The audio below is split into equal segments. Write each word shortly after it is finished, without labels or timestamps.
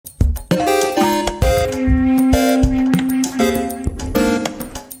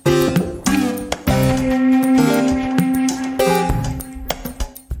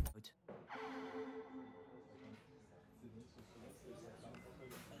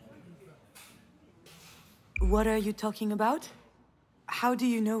What are you talking about? How do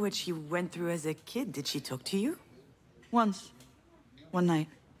you know what she went through as a kid? Did she talk to you? Once. One night.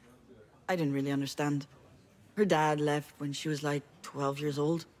 I didn't really understand. Her dad left when she was like 12 years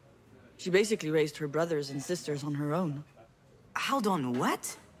old. She basically raised her brothers and sisters on her own. Hold on,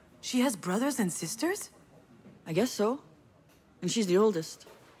 what? She has brothers and sisters? I guess so. And she's the oldest.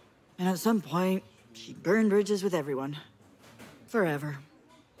 And at some point, she burned bridges with everyone. Forever.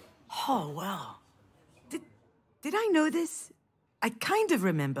 Oh, wow. Did I know this? I kind of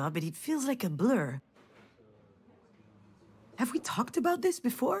remember, but it feels like a blur. Have we talked about this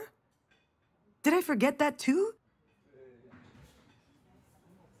before? Did I forget that too?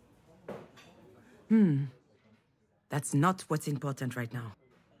 That's not what's important right now.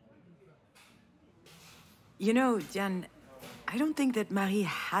 You know, Diane, I don't think that Marie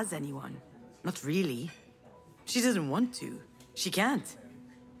has anyone. Not really. She doesn't want to. She can't.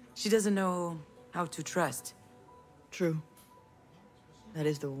 She doesn't know how to trust. True. That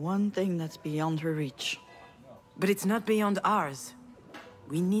is the one thing that's beyond her reach. But it's not beyond ours.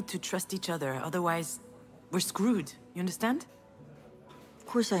 We need to trust each other, otherwise we're screwed. You understand? Of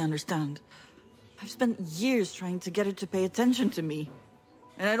course I understand. I've spent years trying to get her to pay attention to me.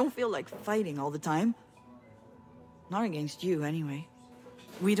 And I don't feel like fighting all the time. Not against you, anyway.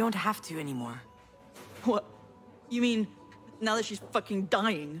 We don't have to anymore. What? You mean, now that she's fucking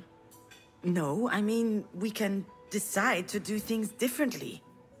dying? No, I mean, we can decide to do things differently.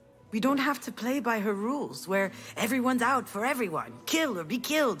 We don't have to play by her rules, where everyone's out for everyone. Kill or be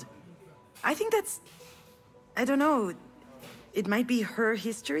killed. I think that's... I don't know. It might be her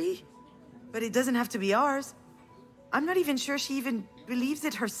history, but it doesn't have to be ours. I'm not even sure she even believes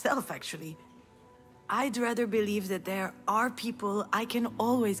it herself, actually. I'd rather believe that there are people I can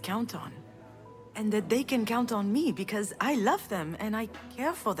always count on. And that they can count on me because I love them and I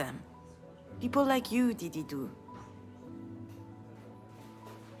care for them. People like you, Dididou.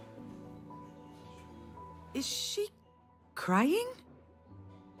 Is she crying?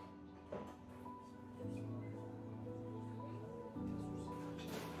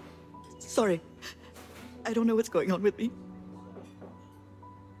 Sorry. I don't know what's going on with me.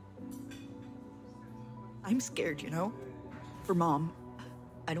 I'm scared, you know? For Mom.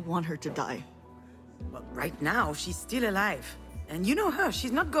 I don't want her to die. Well, right now, she's still alive. And you know her,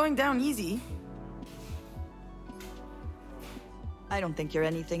 she's not going down easy. I don't think you're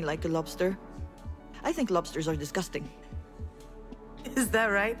anything like a lobster. I think lobsters are disgusting. Is that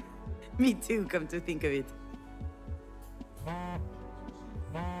right? Me too, come to think of it.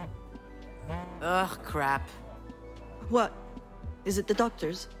 Ugh, crap. What? Is it the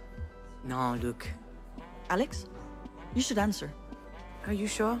doctors? No, look. Alex? You should answer. Are you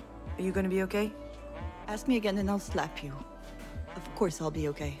sure? Are you gonna be okay? Ask me again and I'll slap you. Of course I'll be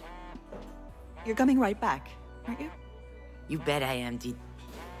okay. You're coming right back, aren't you? You bet I am,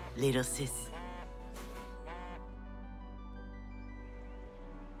 little sis.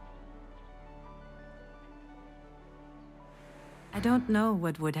 I don't know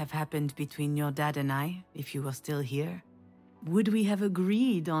what would have happened between your dad and I if you were still here. Would we have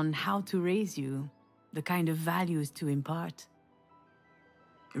agreed on how to raise you, the kind of values to impart?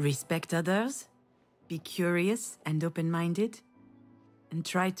 Respect others, be curious and open-minded, and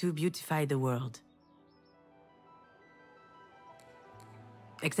try to beautify the world.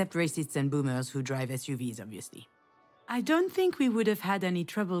 Except racists and boomers who drive SUVs, obviously. I don't think we would have had any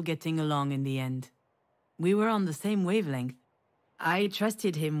trouble getting along in the end. We were on the same wavelength. I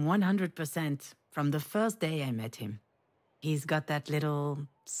trusted him 100% from the first day I met him. He's got that little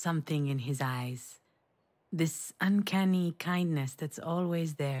something in his eyes. This uncanny kindness that's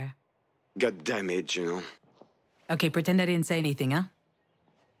always there. God damn it, Junon. Okay, pretend I didn't say anything, huh?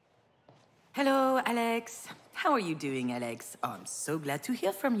 Hello, Alex. How are you doing, Alex? Oh, I'm so glad to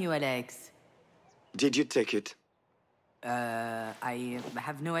hear from you, Alex. Did you take it? I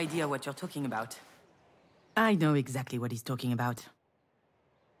have no idea what you're talking about. I know exactly what he's talking about.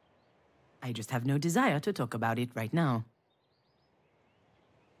 I just have no desire to talk about it right now.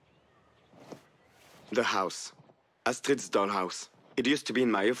 The house. Astrid's dollhouse. It used to be in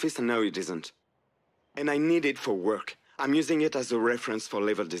my office and now it isn't. And I need it for work. I'm using it as a reference for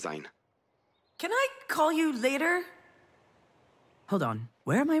level design. Can I call you later? Hold on,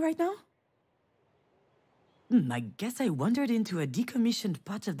 where am I right now? I guess I wandered into a decommissioned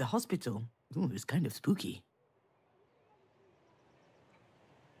part of the hospital. Ooh, it's kind of spooky.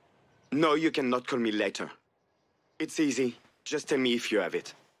 No, you cannot call me later. It's easy. Just tell me if you have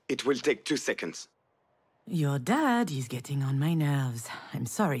it. It will take 2 seconds. Your dad is getting on my nerves. I'm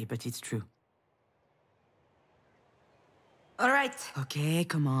sorry, but it's true. All right. Okay,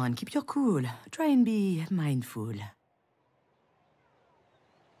 come on. Keep your cool. Try and be mindful.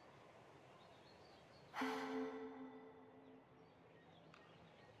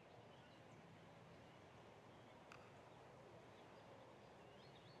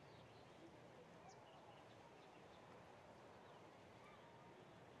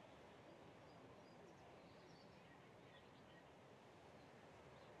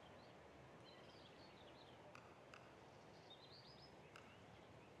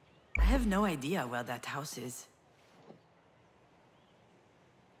 I have no idea where that house is.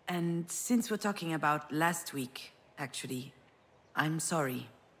 And since we're talking about last week, actually, I'm sorry.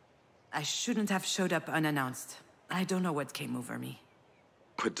 I shouldn't have showed up unannounced. I don't know what came over me.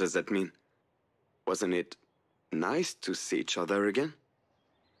 What does that mean? Wasn't it nice to see each other again?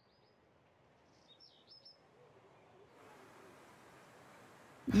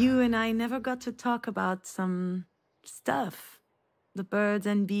 You and I never got to talk about some stuff. The birds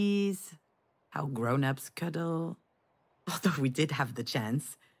and bees, how grown-ups cuddle. Although we did have the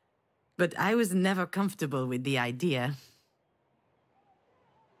chance. But I was never comfortable with the idea.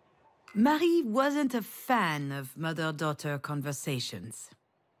 Marie wasn't a fan of mother-daughter conversations.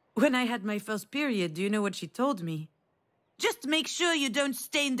 When I had my first period, do you know what she told me? Just make sure you don't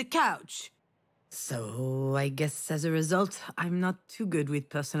stain the couch. So, I guess as a result, I'm not too good with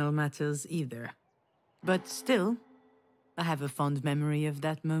personal matters either. But still, I have a fond memory of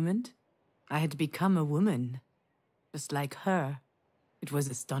that moment. I had become a woman, just like her. It was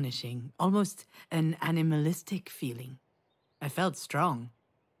astonishing, almost an animalistic feeling. I felt strong,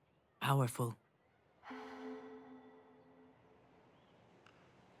 powerful.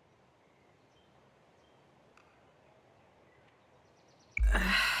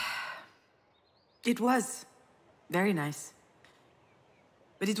 It was very nice.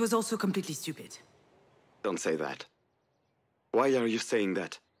 But it was also completely stupid. Don't say that. Why are you saying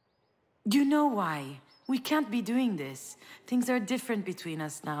that? You know why. We can't be doing this. Things are different between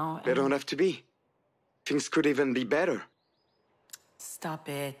us now. They don't have to be. Things could even be better. Stop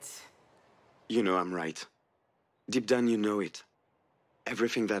it. You know I'm right. Deep down you know it.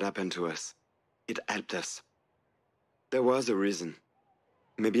 Everything that happened to us, it helped us. There was a reason.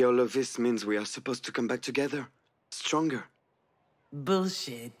 Maybe all of this means we are supposed to come back together. Stronger.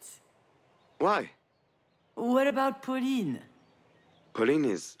 Bullshit. Why? What about Pauline? Pauline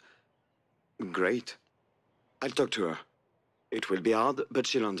is great. I'll talk to her. It will be hard, but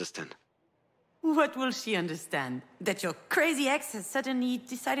she'll understand. What will she understand? That your crazy ex has suddenly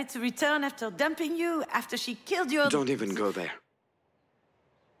decided to return after dumping you, after she killed your... Don't even go there.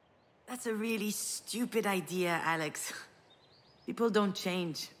 That's a really stupid idea, Alex. People don't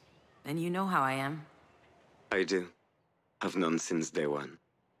change. And you know how I am. I do. I've known since day one.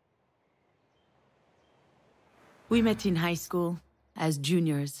 We met in high school, as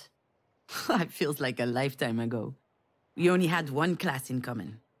juniors. It feels like a lifetime ago. We only had one class in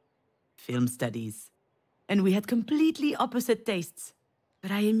common. Film studies. And we had completely opposite tastes.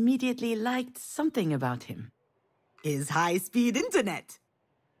 But I immediately liked something about him. His high-speed internet.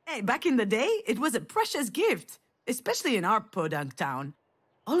 Hey, back in the day, it was a precious gift. Especially in our podunk town.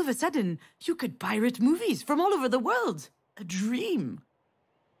 All of a sudden, you could pirate movies from all over the world. A dream.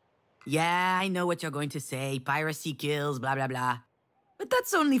 Yeah, I know what you're going to say. Piracy kills, blah, blah, blah. But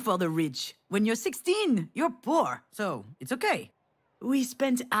that's only for the rich. When you're 16, you're poor. So, it's okay. We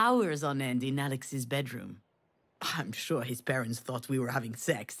spent hours on end in Alex's bedroom. I'm sure his parents thought we were having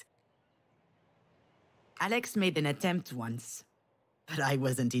sex. Alex made an attempt once. But I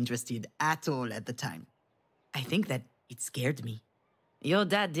wasn't interested at all at the time. I think that it scared me. Your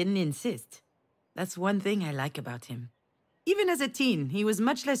dad didn't insist. That's one thing I like about him. Even as a teen, he was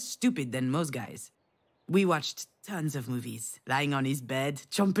much less stupid than most guys. We watched tons of movies, lying on his bed,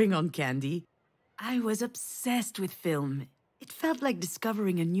 chomping on candy. I was obsessed with film. It felt like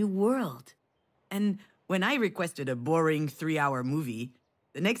discovering a new world. And when I requested a boring 3-hour movie,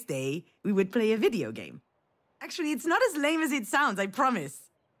 the next day, we would play a video game. Actually, it's not as lame as it sounds, I promise.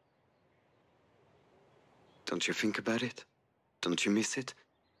 Don't you think about it? Don't you miss it?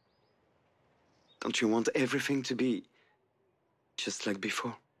 Don't you want everything to be just like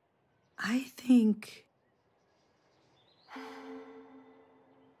before? I think...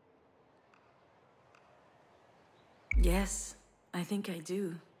 Yes, I think I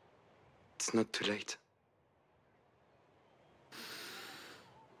do. It's not too late.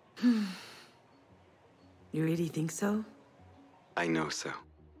 You really think so? I know so.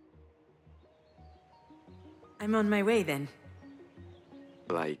 I'm on my way then.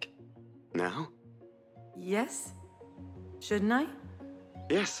 Like, now? Yes? Shouldn't I?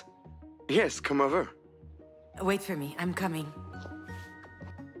 Yes. Yes, come over. Wait for me, I'm coming.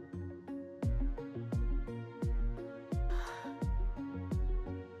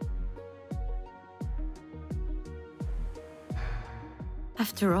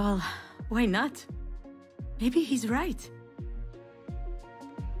 After all, why not? Maybe he's right.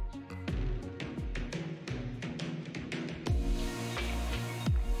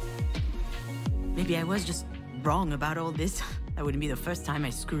 Maybe I was just wrong about all this. That wouldn't be the first time I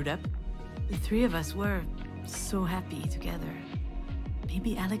screwed up. The three of us were so happy together.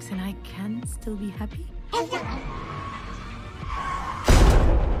 Maybe Alex and I can still be happy?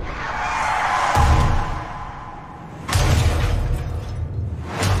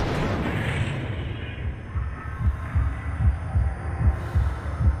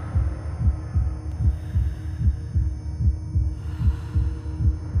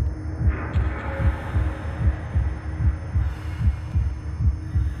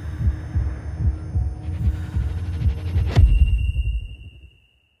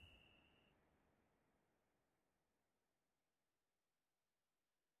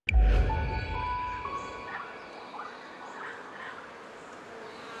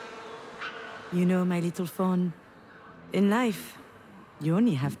 You know, my little fawn, in life, you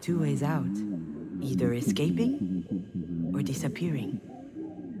only have two ways out. Either escaping or disappearing.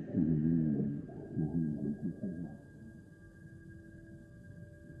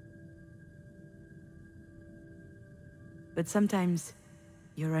 But sometimes,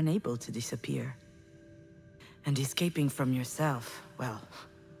 you're unable to disappear. And escaping from yourself, well,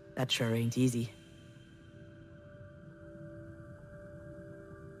 that sure ain't easy.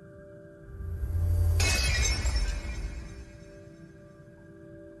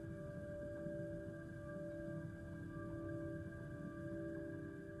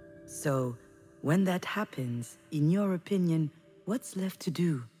 So, when that happens, in your opinion, what's left to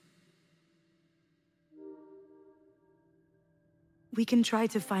do? We can try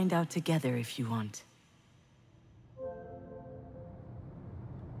to find out together if you want.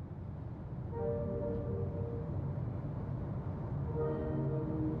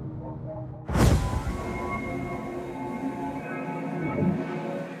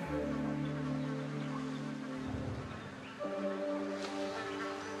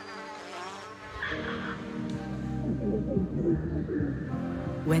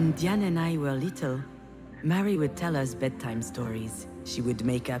 When Diane and I were little, Mary would tell us bedtime stories. She would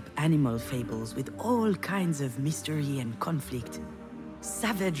make up animal fables with all kinds of mystery and conflict.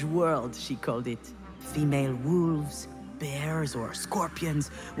 Savage world, she called it. Female wolves, bears, or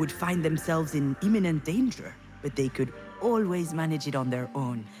scorpions would find themselves in imminent danger, but they could always manage it on their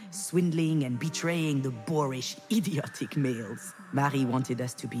own, swindling and betraying the boorish, idiotic males. Mary wanted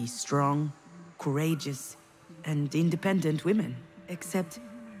us to be strong, courageous, and independent women. Except,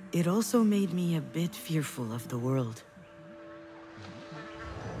 it also made me a bit fearful of the world.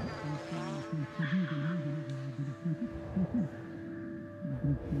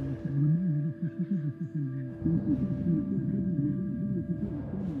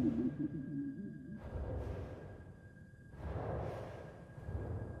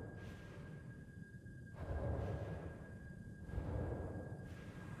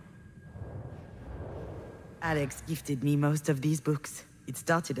 Alex gifted me most of these books. It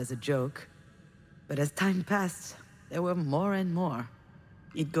started as a joke, but as time passed, there were more and more.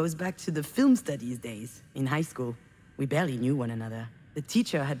 It goes back to the film studies days, in high school. We barely knew one another. The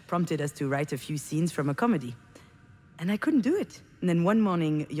teacher had prompted us to write a few scenes from a comedy, and I couldn't do it. And then one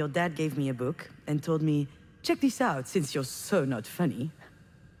morning, your dad gave me a book and told me, check this out, since you're so not funny.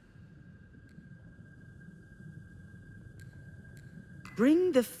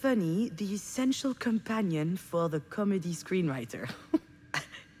 Bring the funny, the essential companion for the comedy screenwriter.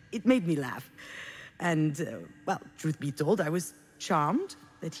 It made me laugh. And, well, truth be told, I was charmed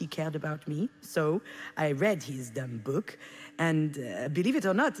that he cared about me. So I read his dumb book, and believe it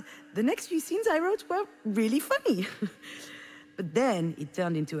or not, the next few scenes I wrote were really funny. But then it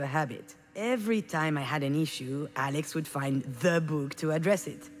turned into a habit. Every time I had an issue, Alex would find the book to address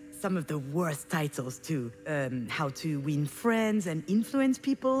it. Some of the worst titles, too. How to Win Friends and Influence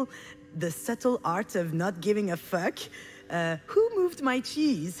People, The Subtle Art of Not Giving a Fuck, Who Moved My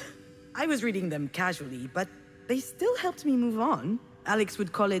Cheese? I was reading them casually, but they still helped me move on. Alex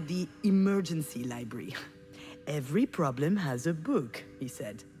would call it the emergency library. Every problem has a book, he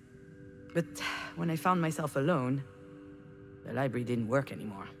said. But when I found myself alone, the library didn't work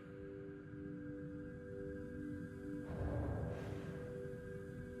anymore.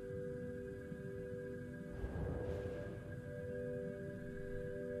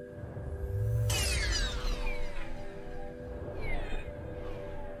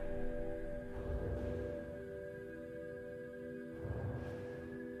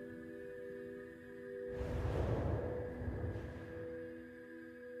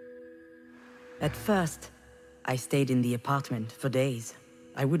 At first, I stayed in the apartment for days.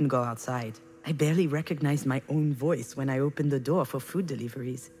 I wouldn't go outside. I barely recognized my own voice when I opened the door for food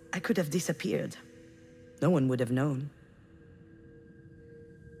deliveries. I could have disappeared. No one would have known.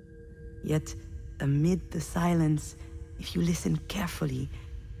 Yet, amid the silence, if you listen carefully,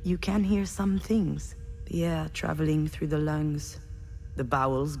 you can hear some things. The air traveling through the lungs, the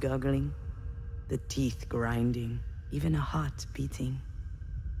bowels gurgling, the teeth grinding, even a heart beating.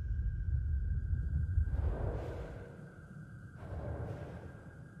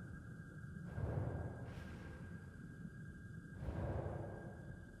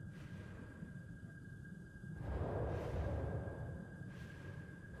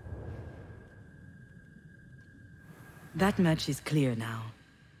 That much is clear now.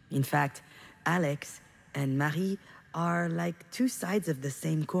 In fact, Alex and Marie are like two sides of the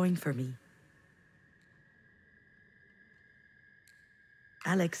same coin for me.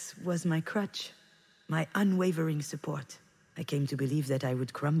 Alex was my crutch, my unwavering support. I came to believe that I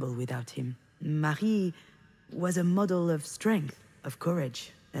would crumble without him. Marie was a model of strength, of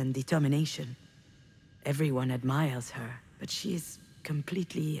courage, and determination. Everyone admires her, but she is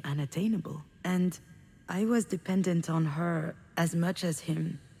completely unattainable. And I was dependent on her as much as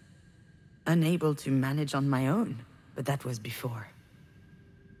him. Unable to manage on my own, but that was before.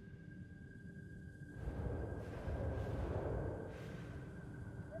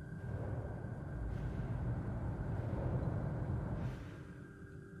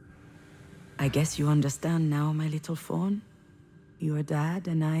 I guess you understand now, my little fawn. Your dad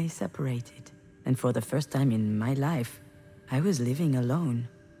and I separated. And for the first time in my life, I was living alone.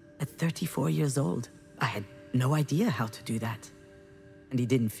 At 34 years old, I had no idea how to do that. And he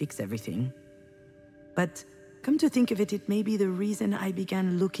didn't fix everything. But come to think of it, it may be the reason I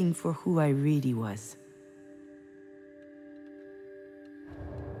began looking for who I really was.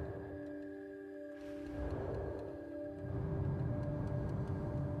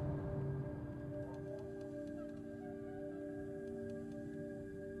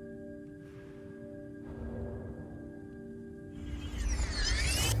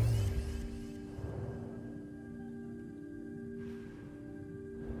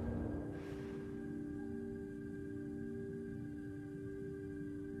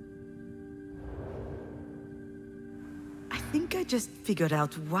 I think I just figured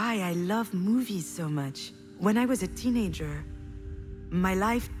out why I love movies so much. When I was a teenager, my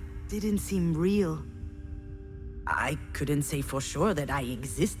life didn't seem real. I couldn't say for sure that I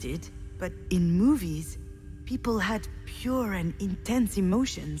existed, but in movies, people had pure and intense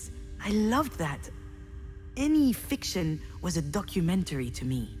emotions. I loved that. Any fiction was a documentary to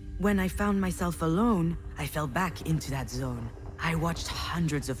me. When I found myself alone, I fell back into that zone. I watched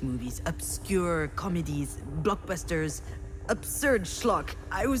hundreds of movies, obscure comedies, blockbusters, absurd schlock.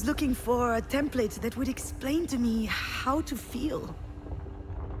 I was looking for a template that would explain to me how to feel.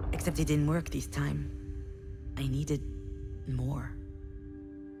 Except it didn't work this time. I needed more.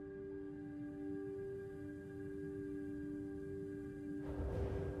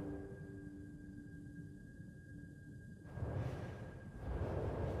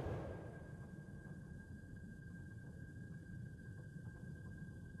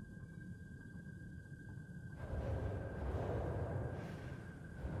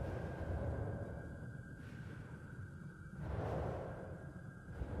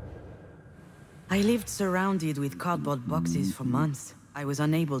 I lived surrounded with cardboard boxes for months. I was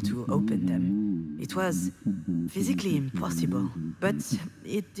unable to open them. It was physically impossible, but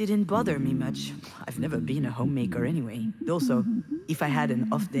it didn't bother me much. I've never been a homemaker anyway. Also, if I had an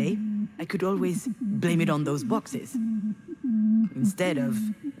off day, I could always blame it on those boxes, instead of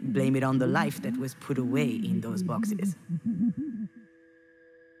blame it on the life that was put away in those boxes.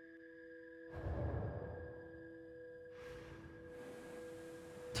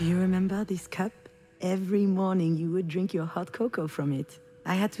 Do you remember this cup? Every morning you would drink your hot cocoa from it.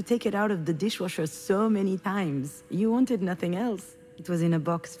 I had to take it out of the dishwasher so many times. You wanted nothing else. It was in a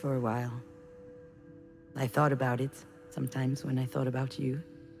box for a while. I thought about it, sometimes when I thought about you.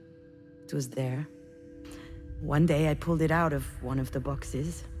 It was there. One day I pulled it out of one of the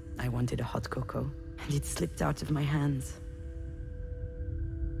boxes. I wanted a hot cocoa, and it slipped out of my hands.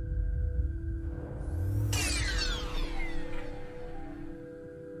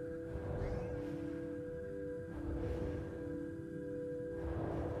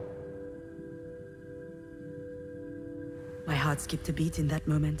 My heart skipped a beat in that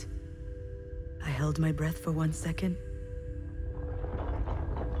moment. I held my breath for 1 second.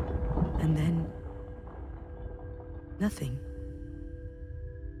 And then... nothing.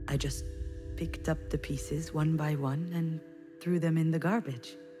 I just picked up the pieces one by one and threw them in the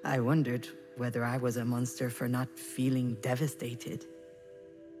garbage. I wondered whether I was a monster for not feeling devastated.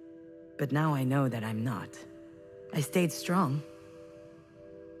 But now I know that I'm not. I stayed strong.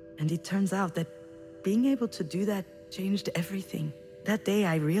 And it turns out that being able to do that changed everything. That day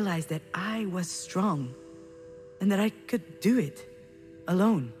I realized that I was strong, and that I could do it,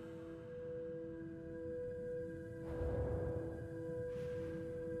 alone.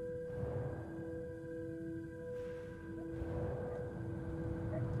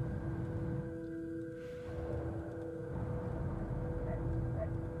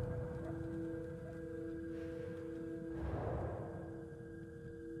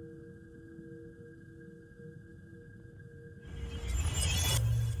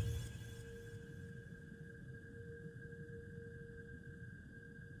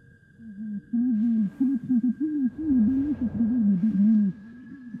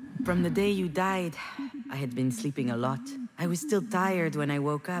 From the day you died, I had been sleeping a lot. I was still tired when I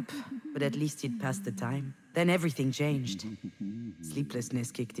woke up, but at least it passed the time. Then everything changed.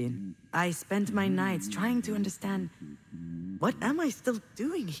 Sleeplessness kicked in. I spent my nights trying to understand, what am I still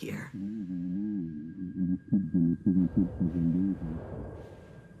doing here?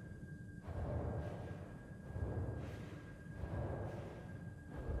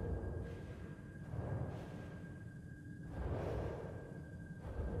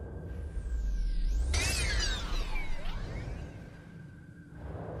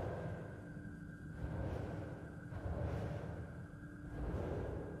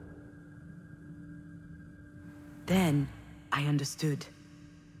 Then, I understood.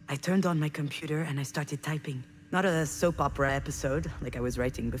 I turned on my computer and I started typing. Not a soap opera episode, like I was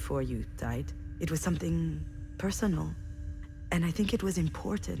writing before you died. It was something personal. And I think it was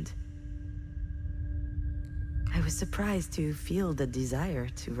important. I was surprised to feel the desire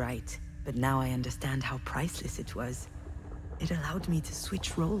to write, but now I understand how priceless it was. It allowed me to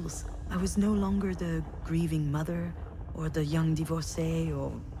switch roles. I was no longer the grieving mother, or the young divorcee,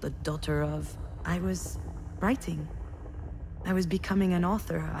 or the daughter of. I was writing. I was becoming an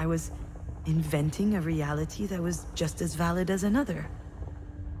author. I was inventing a reality that was just as valid as another.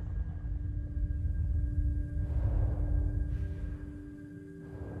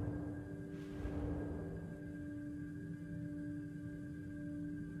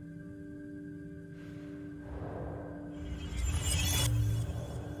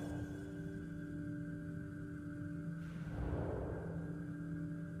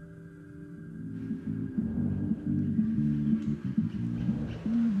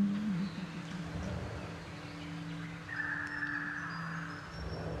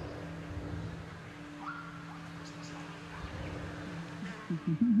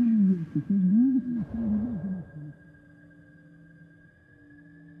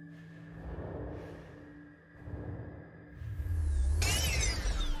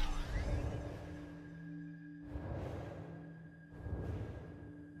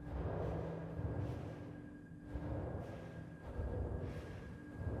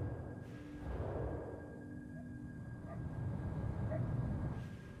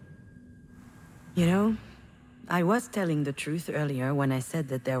 You know, I was telling the truth earlier when I said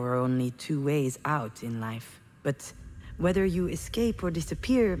that there were only two ways out in life. But whether you escape or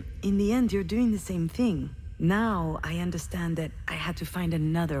disappear, in the end you're doing the same thing. Now I understand that I had to find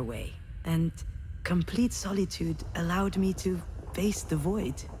another way. And complete solitude allowed me to face the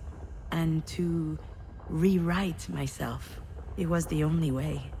void. And to rewrite myself. It was the only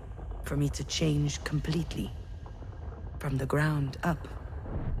way for me to change completely. From the ground up.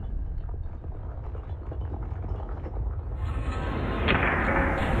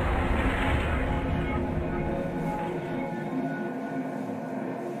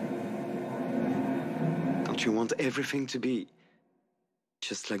 Don't you want everything to be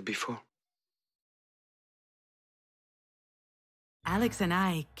just like before? Alex and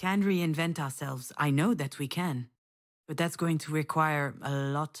I can reinvent ourselves. I know that we can. But that's going to require a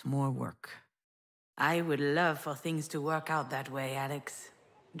lot more work. I would love for things to work out that way, Alex.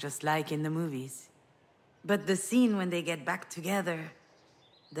 Just like in the movies. But the scene when they get back together,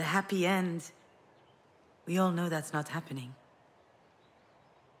 the happy end, we all know that's not happening.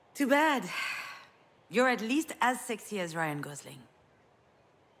 Too bad. You're at least as sexy as Ryan Gosling.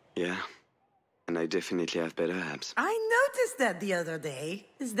 Yeah, and I definitely have better abs. I noticed that the other day.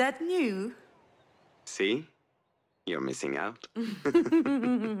 Is that new? See? You're missing out.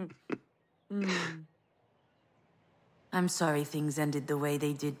 I'm sorry things ended the way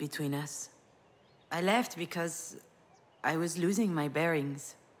they did between us. I left because I was losing my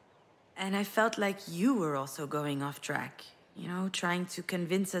bearings. And I felt like you were also going off track. You know, trying to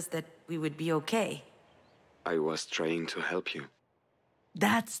convince us that we would be okay. I was trying to help you.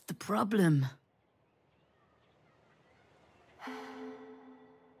 That's the problem.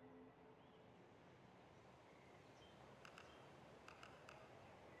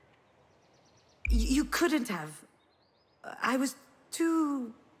 You couldn't have. I was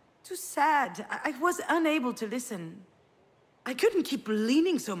too sad. I was unable to listen. I couldn't keep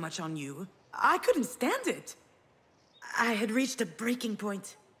leaning so much on you. I couldn't stand it. I had reached a breaking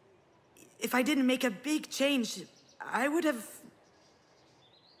point. If I didn't make a big change, I would have...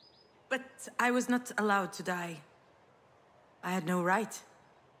 But I was not allowed to die. I had no right.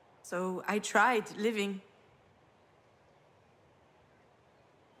 So I tried living.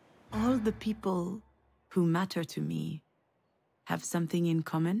 All the people who matter to me have something in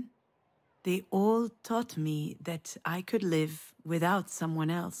common. They all taught me that I could live without someone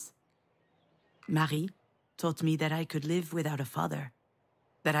else. Marie taught me that I could live without a father,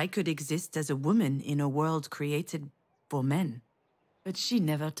 that I could exist as a woman in a world created for men. But she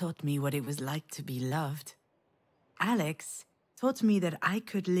never taught me what it was like to be loved. Alex taught me that I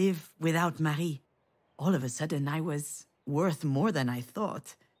could live without Marie. All of a sudden, I was worth more than I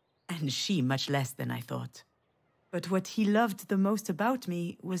thought, and she much less than I thought. But what he loved the most about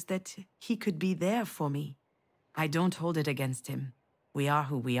me was that he could be there for me. I don't hold it against him. We are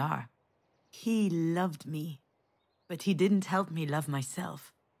who we are. He loved me, but he didn't help me love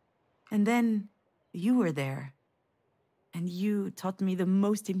myself. And then you were there, and you taught me the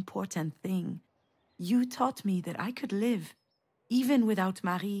most important thing. You taught me that I could live, even without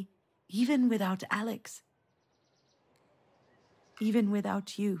Marie, even without Alex, even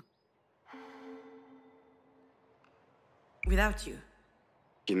without you. Without you.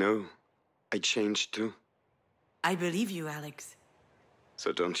 You know, I changed too. I believe you, Alex.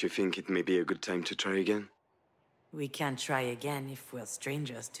 So don't you think it may be a good time to try again? We can't try again if we're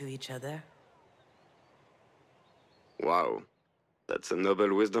strangers to each other. Wow. That's a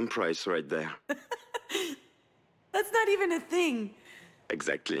Nobel Wisdom Prize right there. That's not even a thing.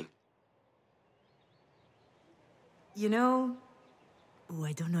 Exactly. You know... Oh,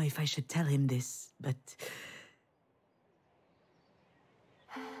 I don't know if I should tell him this, but...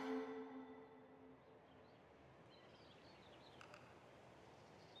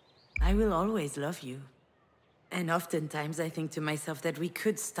 I will always love you. And oftentimes I think to myself that we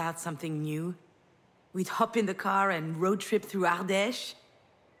could start something new. We'd hop in the car and road trip through Ardèche.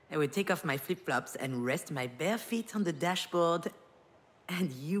 I would take off my flip-flops and rest my bare feet on the dashboard.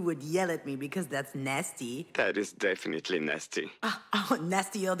 And you would yell at me because that's nasty. That is definitely nasty. Oh,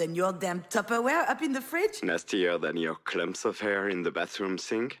 nastier than your damn Tupperware up in the fridge? Nastier than your clumps of hair in the bathroom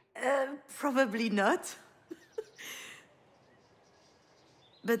sink? Probably not.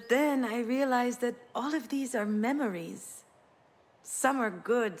 But then I realized that all of these are memories. Some are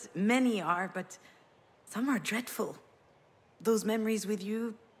good, many are, but some are dreadful. Those memories with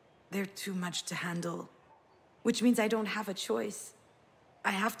you, they're too much to handle. Which means I don't have a choice. I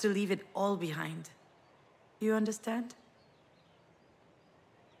have to leave it all behind. You understand?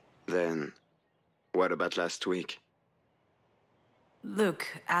 Then, what about last week? Look,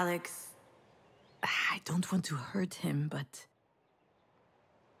 Alex, I don't want to hurt him, but...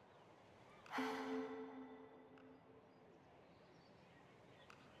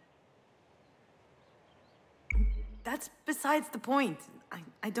 That's besides the point.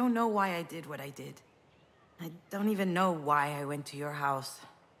 I don't know why I did what I did. I don't even know why I went to your house.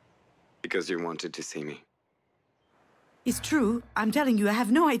 Because you wanted to see me. It's true. I'm telling you, I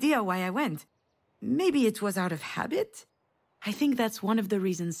have no idea why I went. Maybe it was out of habit? I think that's one of the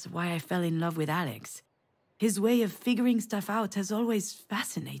reasons why I fell in love with Alex. His way of figuring stuff out has always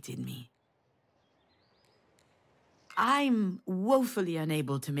fascinated me. I'm woefully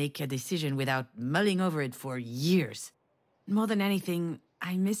unable to make a decision without mulling over it for years. More than anything,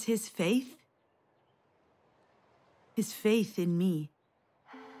 I miss his faith. His faith in me.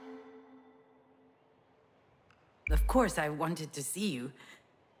 Of course, I wanted to see you.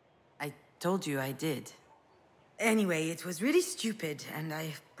 I told you I did. Anyway, it was really stupid, and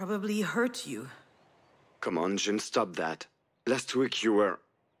I probably hurt you. Come on, June, stop that. Last week you were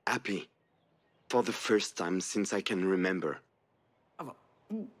happy. For the first time since I can remember.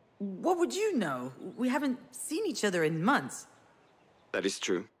 What would you know? We haven't seen each other in months. That is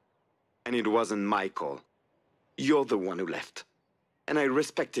true. And it wasn't my call. You're the one who left. And I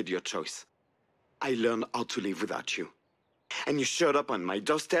respected your choice. I learned how to live without you. And you showed up on my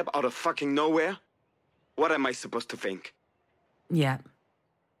doorstep out of fucking nowhere? What am I supposed to think? Yeah.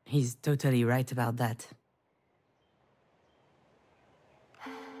 He's totally right about that.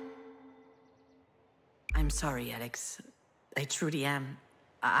 I'm sorry, Alex. I truly am.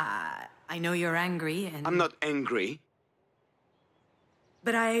 I know you're angry and... I'm not angry.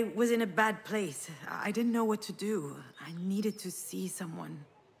 But I was in a bad place. I didn't know what to do. I needed to see someone.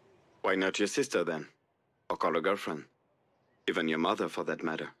 Why not your sister then? Or call a girlfriend? Even your mother, for that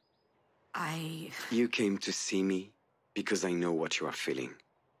matter. You came to see me because I know what you are feeling.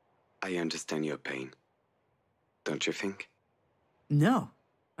 I understand your pain. Don't you think? No,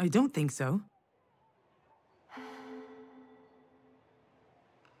 I don't think so.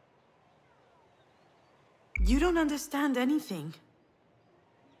 You don't understand anything.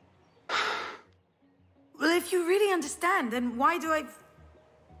 Well, if you really understand, then why do I...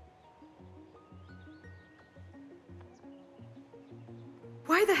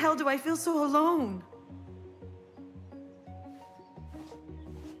 Why the hell do I feel so alone?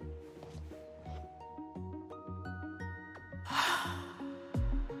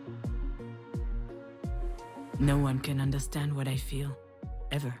 No one can understand what I feel,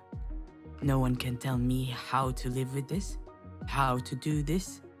 ever. No one can tell me how to live with this, how to do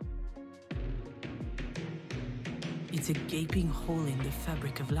this. It's a gaping hole in the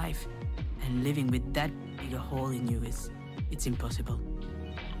fabric of life, and living with that big a hole in you it's impossible.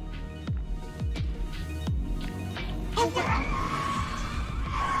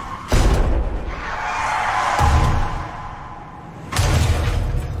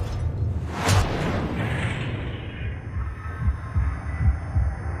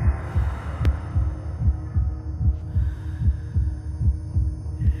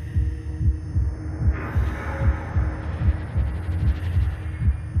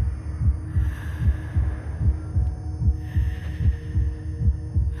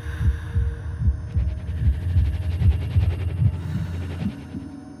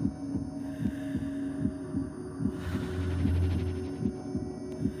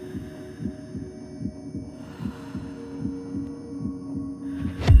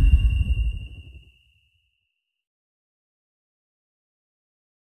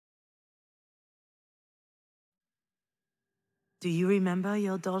 Do you remember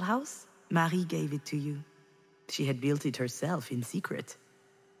your dollhouse? Marie gave it to you. She had built it herself in secret.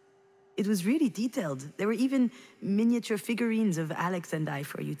 It was really detailed. There were even miniature figurines of Alex and I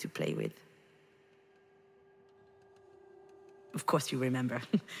for you to play with. Of course you remember.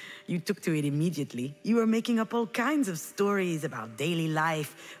 You took to it immediately. You were making up all kinds of stories about daily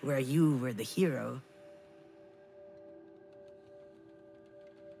life where you were the hero.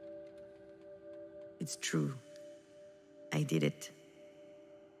 It's true. I did it.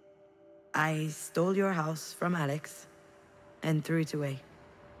 I stole your house from Alex and threw it away.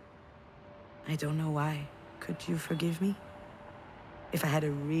 I don't know why. Could you forgive me? If I had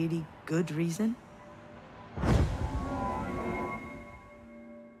a really good reason?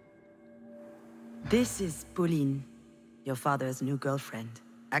 This is Pauline, your father's new girlfriend.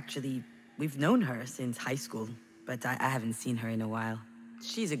 Actually, we've known her since high school, but I haven't seen her in a while.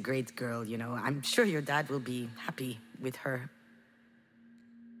 She's a great girl, you know. I'm sure your dad will be happy with her.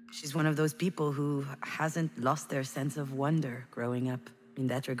 She's one of those people who hasn't lost their sense of wonder growing up. In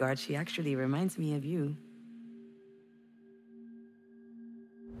that regard, she actually reminds me of you.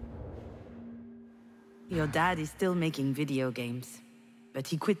 Your dad is still making video games, but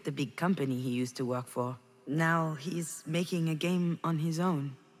he quit the big company he used to work for. Now he's making a game on his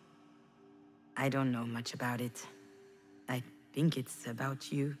own. I don't know much about it. I think it's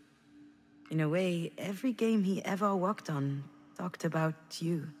about you. In a way, every game he ever worked on talked about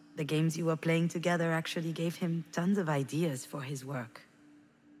you. The games you were playing together actually gave him tons of ideas for his work.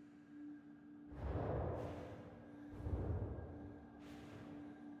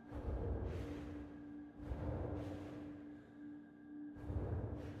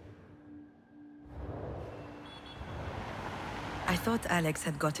 I thought Alex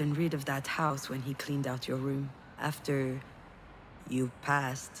had gotten rid of that house when he cleaned out your room. After you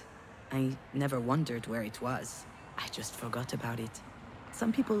passed, I never wondered where it was. I just forgot about it.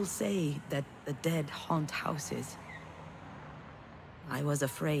 Some people say that the dead haunt houses. I was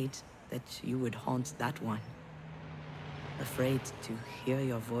afraid that you would haunt that one. Afraid to hear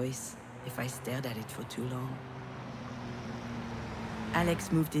your voice if I stared at it for too long.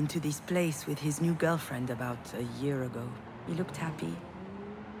 Alex moved into this place with his new girlfriend about a year ago. He looked happy.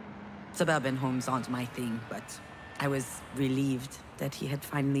 Suburban homes aren't my thing, but I was relieved that he had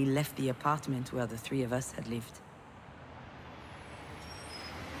finally left the apartment where the three of us had lived.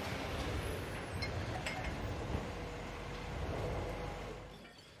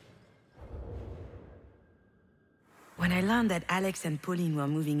 When I learned that Alex and Pauline were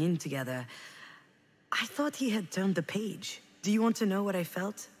moving in together, I thought he had turned the page. Do you want to know what I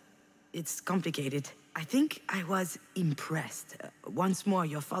felt? It's complicated. I think I was impressed. Once more,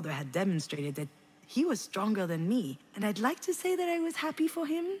 your father had demonstrated that he was stronger than me, and I'd like to say that I was happy for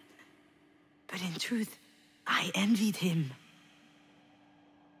him. But in truth, I envied him.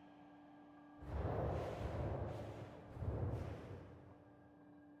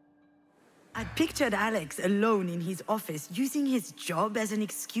 I pictured Alex alone in his office, using his job as an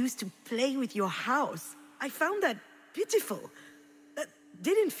excuse to play with your house. I found that pitiful. That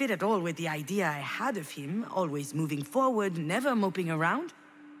didn't fit at all with the idea I had of him, always moving forward, never moping around.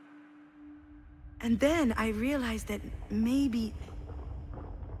 And then I realized that maybe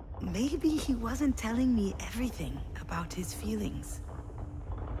he wasn't telling me everything about his feelings.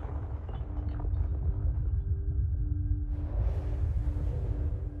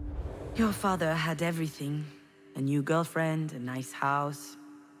 Your father had everything. A new girlfriend, a nice house,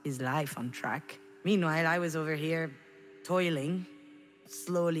 his life on track. Meanwhile, I was over here, toiling,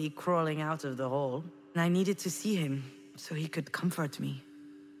 slowly crawling out of the hole. And I needed to see him, so he could comfort me.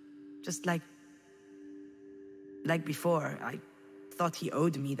 Just like before, I thought he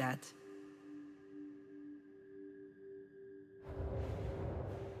owed me that.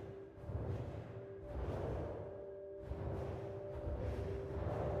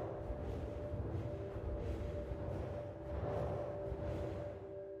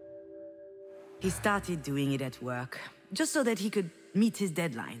 He started doing it at work, just so that he could meet his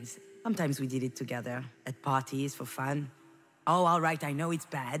deadlines. Sometimes we did it together, at parties for fun. Oh, all right, I know it's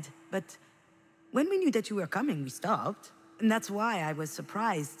bad, but when we knew that you were coming, we stopped. And that's why I was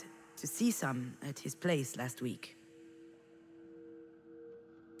surprised to see some at his place last week.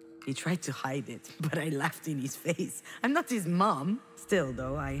 He tried to hide it, but I laughed in his face. I'm not his mom. Still,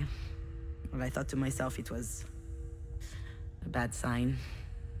 though, I thought to myself it was a bad sign.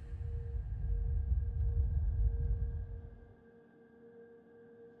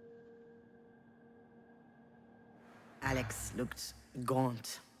 Alex looked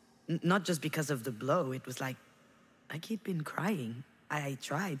gaunt. Not just because of the blow, it was like he'd been crying. I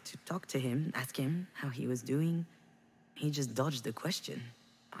tried to talk to him, ask him how he was doing. He just dodged the question.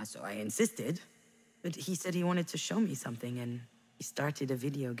 So I insisted, but he said he wanted to show me something, and he started a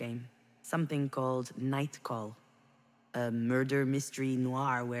video game. Something called Night Call. A murder mystery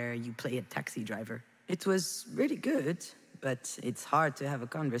noir where you play a taxi driver. It was really good, but it's hard to have a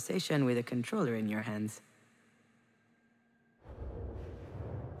conversation with a controller in your hands.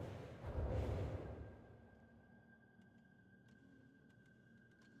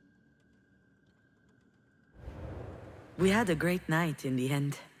 We had a great night in the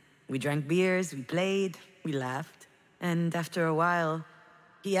end. We drank beers, we played, we laughed. And after a while,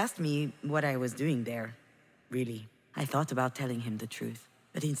 he asked me what I was doing there. Really, I thought about telling him the truth.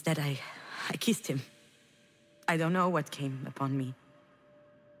 But instead, I kissed him. I don't know what came upon me.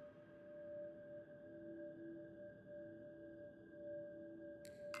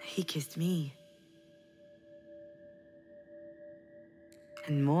 He kissed me.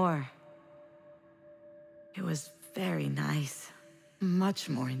 And more. It was very nice. Much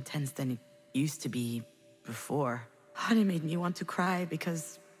more intense than it used to be before. And it made me want to cry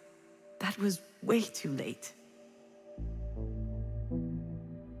because that was way too late.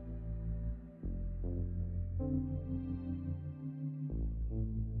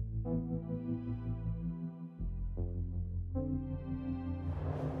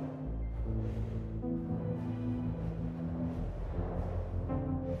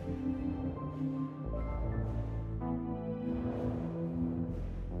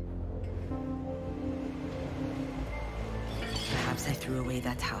 Perhaps I threw away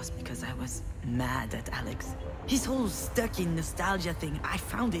that house because I was mad at Alex. His whole stuck in nostalgia thing, I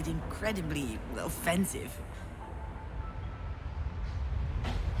found it incredibly offensive.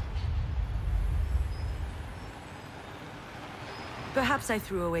 Perhaps I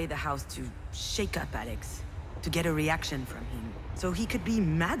threw away the house to shake up Alex, to get a reaction from him, so he could be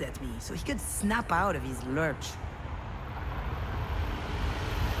mad at me, so he could snap out of his lurch.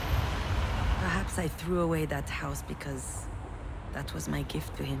 Perhaps I threw away that house because that was my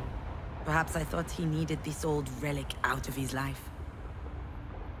gift to him. Perhaps I thought he needed this old relic out of his life.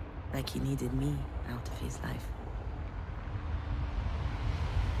 Like he needed me out of his life.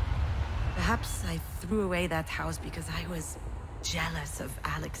 Perhaps I threw away that house because I was jealous of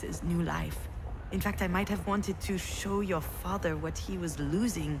Alex's new life. In fact, I might have wanted to show your father what he was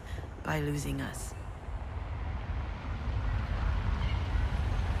losing by losing us.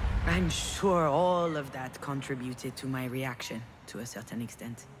 I'm sure all of that contributed to my reaction, to a certain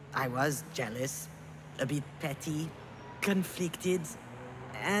extent. I was jealous, a bit petty, conflicted,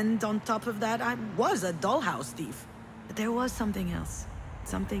 and on top of that, I was a dollhouse thief. But there was something else,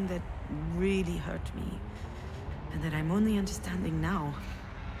 something that really hurt me, and that I'm only understanding now.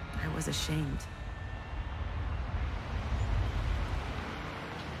 I was ashamed.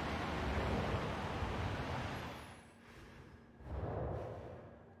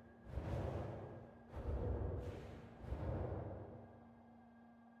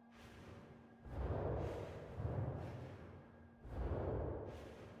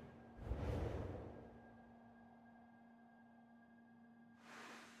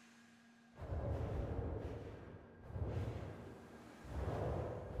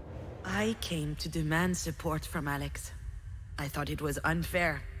 I came to demand support from Alex. I thought it was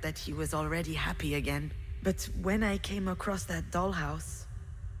unfair that he was already happy again. But when I came across that dollhouse,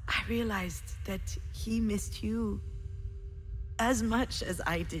 I realized that he missed you as much as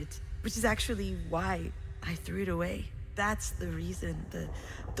I did, which is actually why I threw it away. That's the reason. The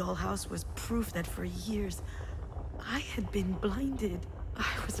dollhouse was proof that for years I had been blinded.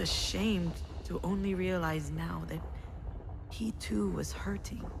 I was ashamed to only realize now that he too was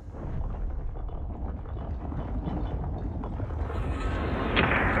hurting.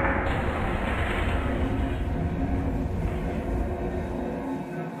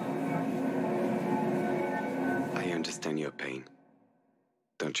 I understand your pain.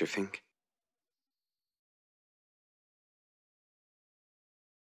 Don't you think?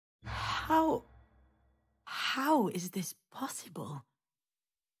 How is this possible?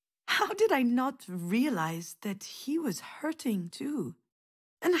 How did I not realize that he was hurting too?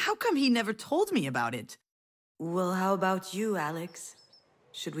 And how come he never told me about it? Well, how about you, Alex?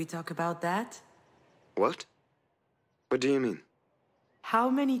 Should we talk about that? What? What do you mean? How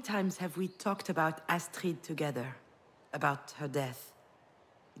many times have we talked about Astrid together? About her death?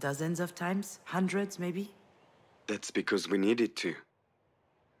 Dozens of times? Hundreds, maybe? That's because we needed to.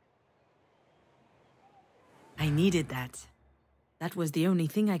 I needed that. That was the only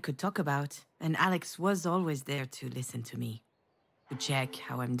thing I could talk about, and Alex was always there to listen to me. To check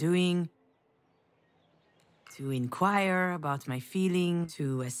how I'm doing, to inquire about my feeling,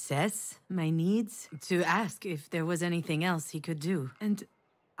 to assess my needs, to ask if there was anything else he could do. And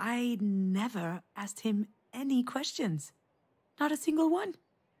I never asked him any questions. Not a single one.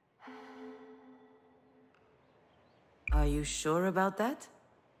 Are you sure about that?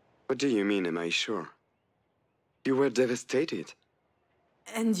 What do you mean, am I sure? You were devastated.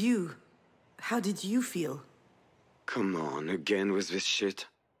 And you? How did you feel? Come on, again with this shit.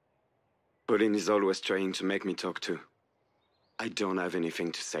 Pauline is always trying to make me talk to. I don't have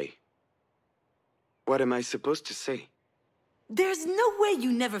anything to say. What am I supposed to say? There's no way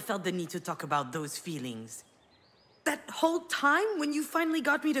you never felt the need to talk about those feelings. That whole time when you finally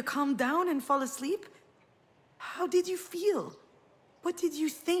got me to calm down and fall asleep? How did you feel? What did you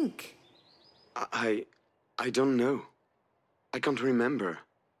think? I don't know. I can't remember.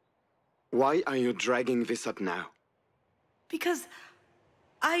 Why are you dragging this up now? Because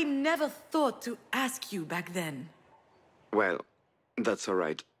I never thought to ask you back then. Well, that's all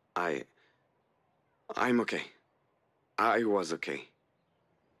right. I'm okay. I was okay.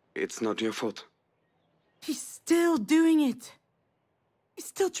 It's not your fault. He's still doing it. He's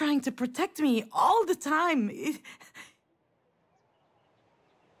still trying to protect me all the time.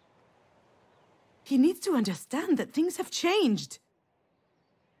 He needs to understand that things have changed.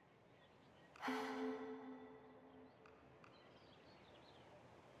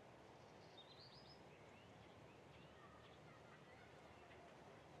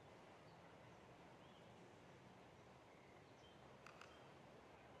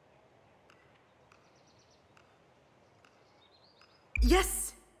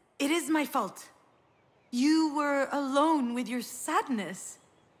 Yes, it is my fault. You were alone with your sadness.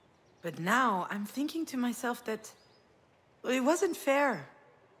 But now I'm thinking to myself that it wasn't fair.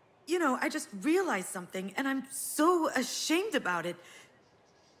 You know, I just realized something and I'm so ashamed about it.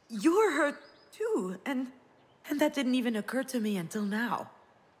 You're hurt too, and that didn't even occur to me until now.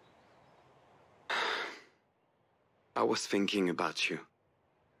 I was thinking about you.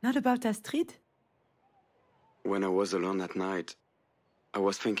 Not about Astrid? When I was alone at night, I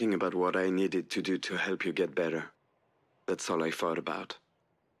was thinking about what I needed to do to help you get better. That's all I thought about.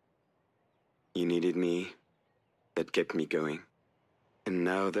 You needed me. That kept me going. And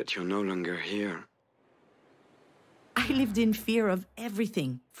now that you're no longer here... I lived in fear of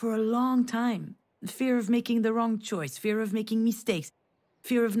everything for a long time. Fear of making the wrong choice, fear of making mistakes,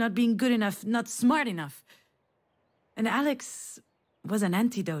 fear of not being good enough, not smart enough. And Alex was an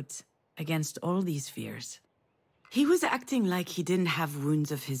antidote against all these fears. He was acting like he didn't have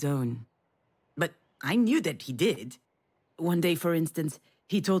wounds of his own. But I knew that he did. One day, for instance,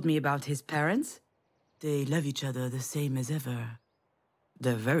 he told me about his parents. They love each other the same as ever.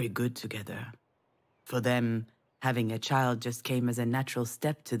 They're very good together. For them, having a child just came as a natural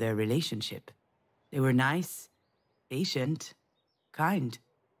step to their relationship. They were nice, patient, kind.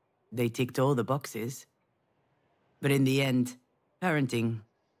 They ticked all the boxes. But in the end, parenting,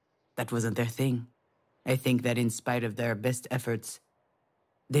 that wasn't their thing. I think that in spite of their best efforts,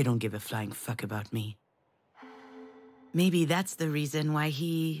 they don't give a flying fuck about me. Maybe that's the reason why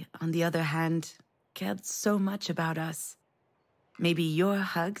he, on the other hand, cared so much about us. Maybe your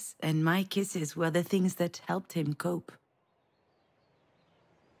hugs and my kisses were the things that helped him cope.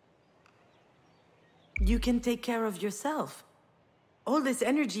 you can take care of yourself. All this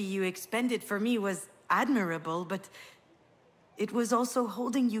energy you expended for me was admirable, but it was also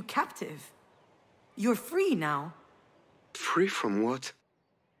holding you captive. You're free now. Free from what?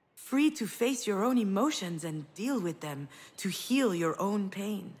 Free to face your own emotions and deal with them, to heal your own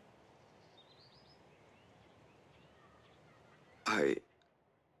pain.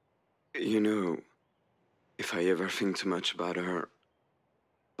 You know, if I ever think too much about her,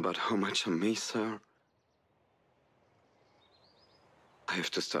 about how much I miss her, I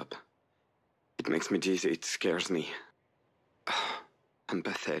have to stop. It makes me dizzy, it scares me. I'm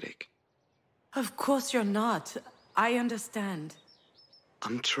pathetic. Of course you're not. I understand.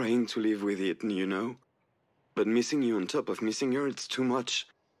 I'm trying to live with it, you know? But missing you on top of missing her, it's too much.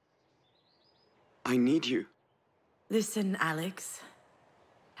 I need you. Listen, Alex.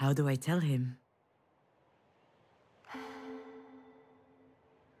 How do I tell him?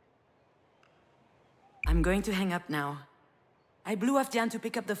 I'm going to hang up now. I blew off Jan to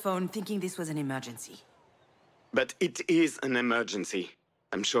pick up the phone, thinking this was an emergency. But it is an emergency.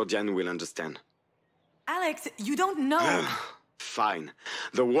 I'm sure Diane will understand. Alex, you don't know. Fine.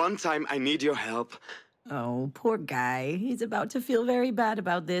 The one time I need your help... Oh, poor guy. He's about to feel very bad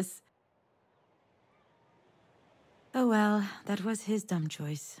about this. Oh well, that was his dumb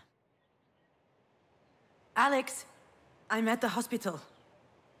choice. Alex, I'm at the hospital.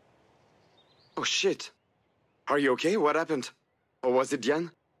 Oh shit. Are you okay? What happened? Or was it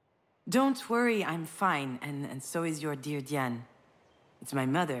Diane? Don't worry, I'm fine, and so is your dear Diane. It's my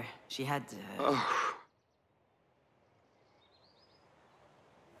mother. She had... Oh.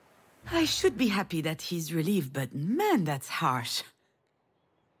 I should be happy that he's relieved, but man, that's harsh.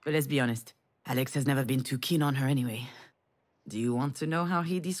 But let's be honest, Alex has never been too keen on her anyway. Do you want to know how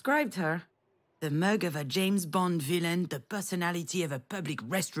he described her? The mug of a James Bond villain, the personality of a public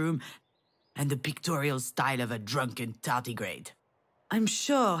restroom, and the pictorial style of a drunken tardigrade. I'm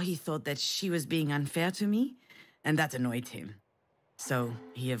sure he thought that she was being unfair to me, and that annoyed him. So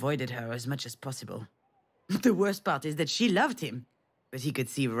he avoided her as much as possible. The worst part is that she loved him, but he could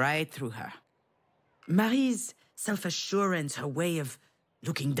see right through her. Marie's self-assurance, her way of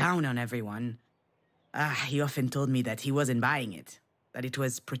looking down on everyone. He often told me that he wasn't buying it, that it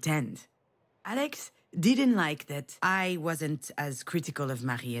was pretend. Alex didn't like that I wasn't as critical of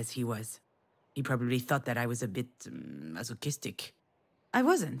Marie as he was. He probably thought that I was a bit masochistic. I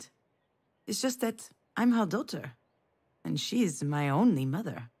wasn't. It's just that I'm her daughter, and she's my only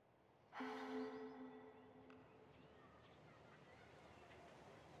mother.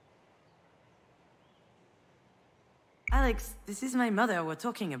 Alex, this is my mother we're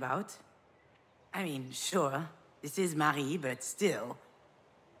talking about. I mean, sure, this is Marie, but still.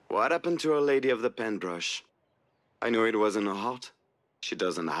 What happened to Our Lady of the Paintbrush? I know it wasn't a heart. She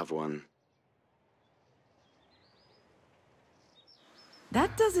doesn't have one.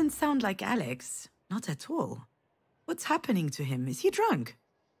 That doesn't sound like Alex. Not at all. What's happening to him? Is he drunk?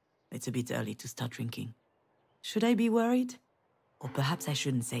 It's a bit early to start drinking. Should I be worried? Or perhaps I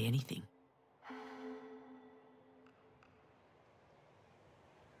shouldn't say anything.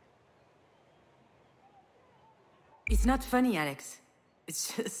 It's not funny, Alex.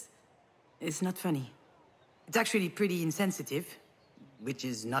 It's not funny. It's actually pretty insensitive, which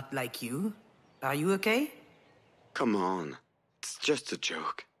is not like you. Are you okay? Come on. It's just a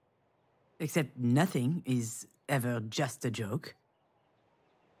joke. Except nothing is ever just a joke.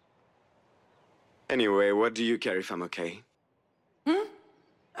 Anyway, what do you care if I'm okay?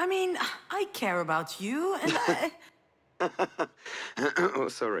 I mean, I care about you, and I... Oh,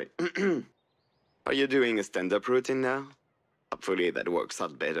 sorry. Are you doing a stand-up routine now? Hopefully that works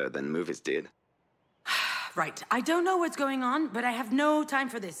out better than movies did. Right, I don't know what's going on, but I have no time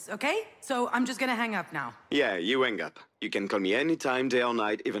for this, okay? So I'm just gonna hang up now. Yeah, you hang up. You can call me anytime, day or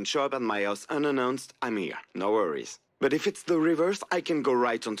night, even show up at my house unannounced. I'm here, no worries. But if it's the reverse, I can go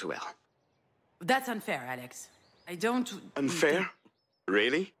right on to hell. That's unfair, Alex. I don't... Unfair?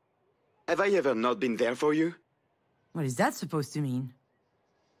 Really? Have I ever not been there for you? What is that supposed to mean?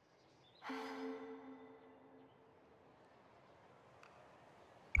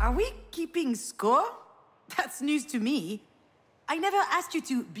 Are we keeping score? That's news to me. I never asked you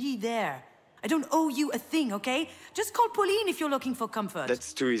to be there. I don't owe you a thing, okay? Just call Pauline if you're looking for comfort.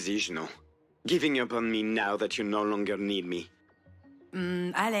 That's too easy, Junon. Giving up on me now that you no longer need me.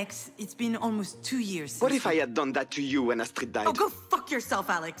 Alex, it's been almost 2 years since... What if I had done that to you when Astrid died? Oh, go fuck yourself,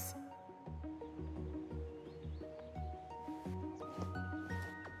 Alex!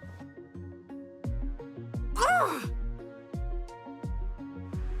 Ugh!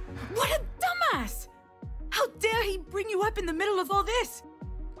 What a dumbass! How dare he bring you up in the middle of all this?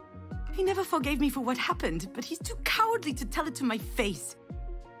 He never forgave me for what happened, but he's too cowardly to tell it to my face.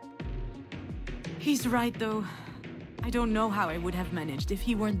 He's right, though. I don't know how I would have managed if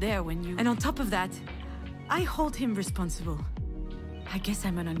he weren't there when you... And on top of that, I hold him responsible. I guess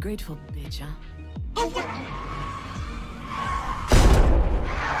I'm an ungrateful bitch, huh?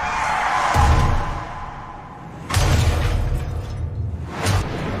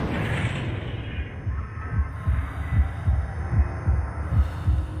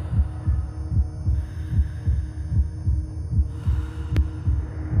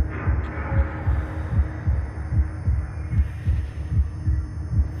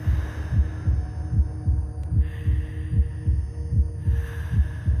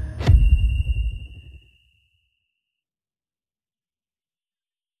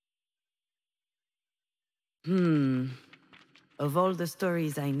 Of all the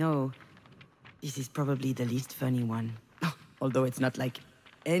stories I know, this is probably the least funny one. Although it's not like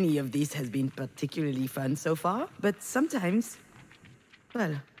any of these has been particularly fun so far. But sometimes,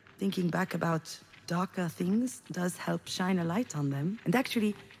 well, thinking back about darker things does help shine a light on them. And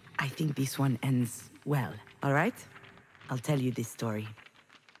actually, I think this one ends well, all right? I'll tell you this story.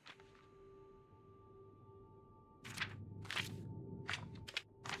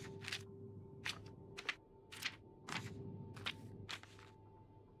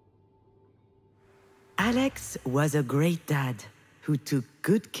 Alex was a great dad who took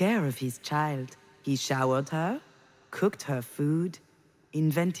good care of his child. He showered her, cooked her food,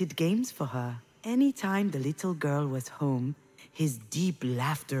 invented games for her. Anytime the little girl was home, his deep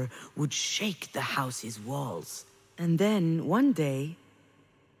laughter would shake the house's walls. And then, one day,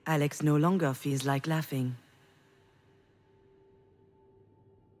 Alex no longer feels like laughing.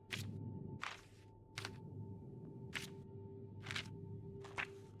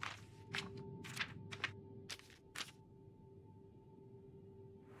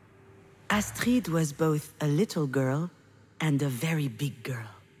 Astrid was both a little girl and a very big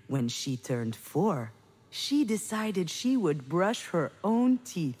girl. When she turned 4, she decided she would brush her own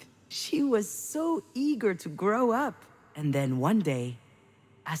teeth. She was so eager to grow up. And then one day,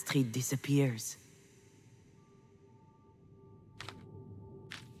 Astrid disappears.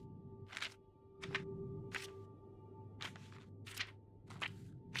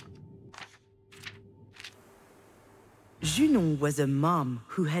 Junon was a mom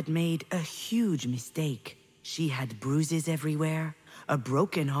who had made a huge mistake. She had bruises everywhere, a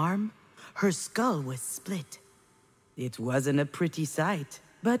broken arm, her skull was split. It wasn't a pretty sight,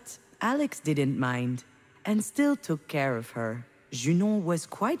 but Alex didn't mind and still took care of her. Junon was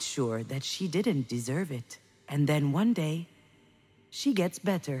quite sure that she didn't deserve it. And then one day, she gets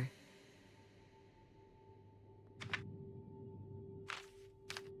better.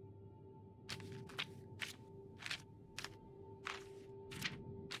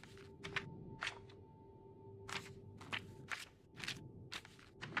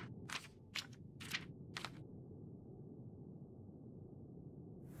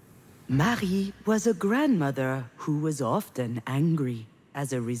 Marie was a grandmother who was often angry.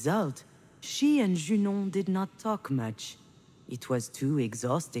 As a result, she and Junon did not talk much. It was too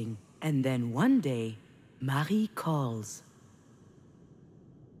exhausting. And then one day, Marie calls.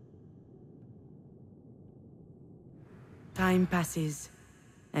 Time passes,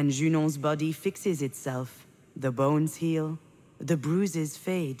 and Junon's body fixes itself. The bones heal, the bruises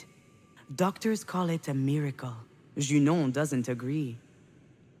fade. Doctors call it a miracle. Junon doesn't agree.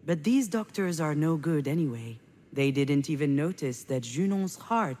 But these doctors are no good anyway. They didn't even notice that Junon's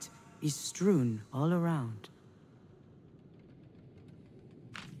heart is strewn all around.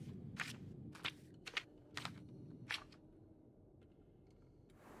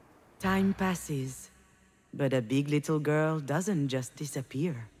 Time passes, but a big little girl doesn't just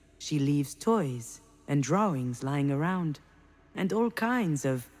disappear. She leaves toys and drawings lying around, and all kinds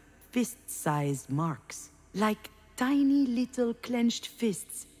of fist-sized marks, like tiny little clenched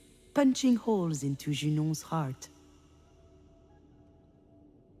fists punching holes into Junon's heart.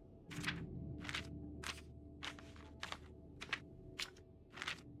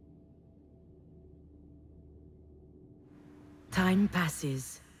 Time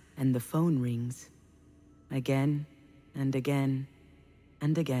passes, and the phone rings. Again, and again,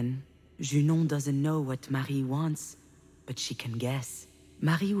 and again. Junon doesn't know what Marie wants, but she can guess.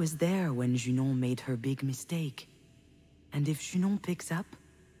 Marie was there when Junon made her big mistake. And if Junon picks up,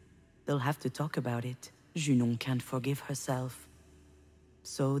 they'll have to talk about it. Junon can't forgive herself.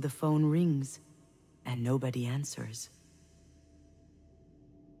 So the phone rings, and nobody answers.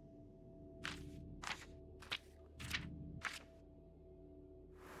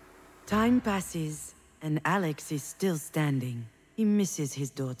 Time passes, and Alex is still standing. He misses his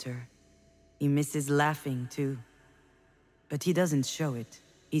daughter. He misses laughing, too. But he doesn't show it.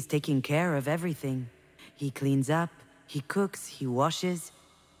 He's taking care of everything. He cleans up, he cooks, he washes.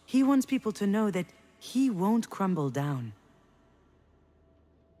 He wants people to know that he won't crumble down.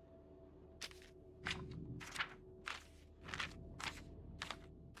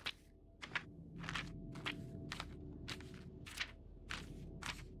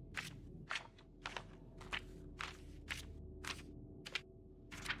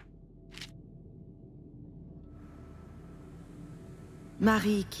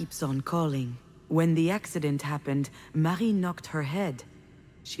 Marie keeps on calling. When the accident happened, Marie knocked her head.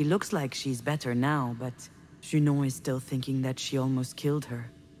 She looks like she's better now, but Junon is still thinking that she almost killed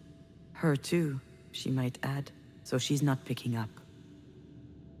her. Her too, she might add, so she's not picking up.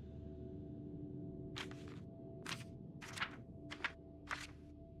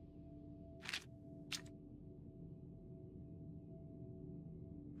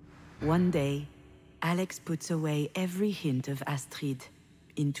 One day, Alex puts away every hint of Astrid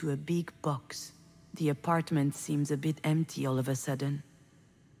into a big box. The apartment seems a bit empty all of a sudden.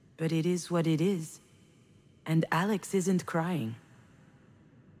 But it is what it is. And Alex isn't crying.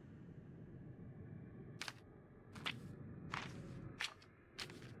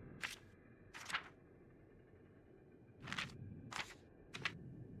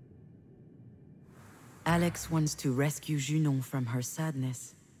 Alex wants to rescue Junon from her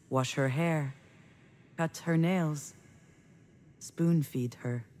sadness, wash her hair, cut her nails, spoon-feed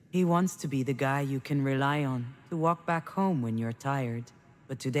her. He wants to be the guy you can rely on, to walk back home when you're tired.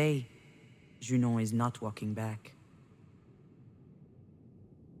 But today, Junon is not walking back.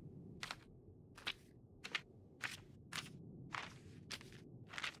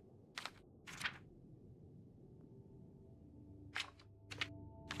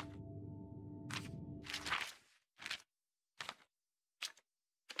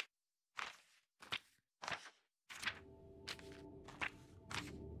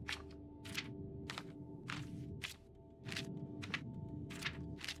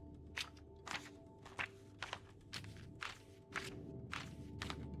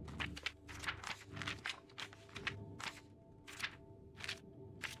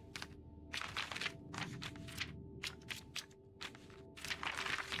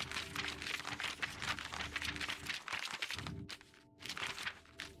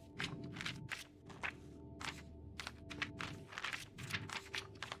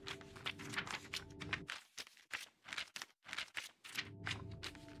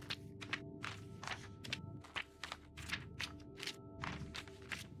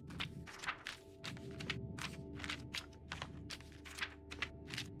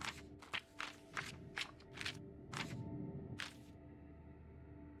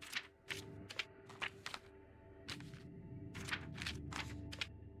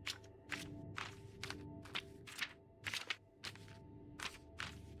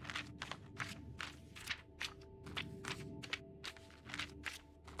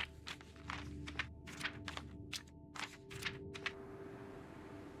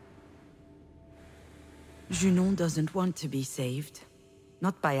 Junon doesn't want to be saved.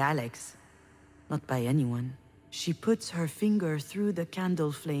 Not by Alex. Not by anyone. She puts her finger through the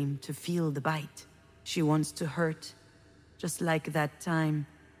candle flame to feel the bite. She wants to hurt. Just like that time.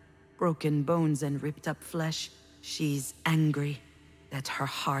 Broken bones and ripped up flesh. She's angry that her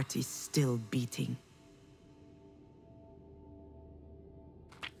heart is still beating.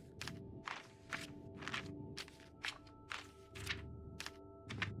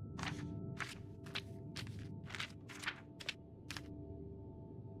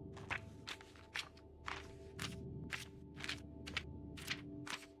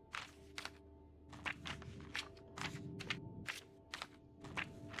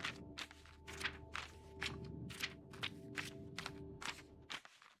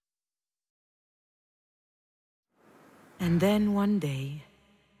 And then one day...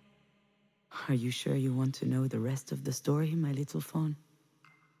 Are you sure you want to know the rest of the story, my little fawn?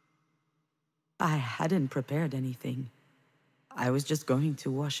 I hadn't prepared anything. I was just going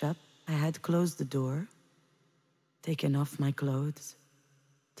to wash up. I had closed the door, taken off my clothes,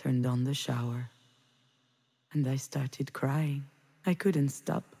 turned on the shower, and I started crying. I couldn't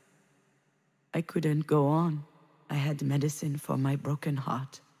stop. I couldn't go on. I had medicine for my broken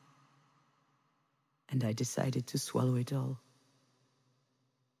heart. And I decided to swallow it all.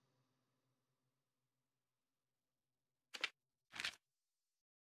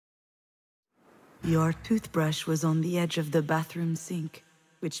 Your toothbrush was on the edge of the bathroom sink,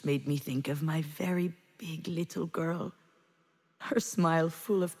 which made me think of my very big little girl. Her smile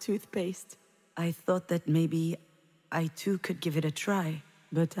full of toothpaste. I thought that maybe I too could give it a try.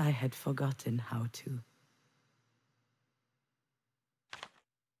 but I had forgotten how to.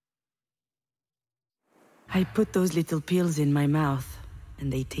 I put those little pills in my mouth,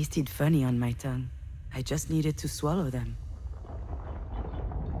 and they tasted funny on my tongue. I just needed to swallow them.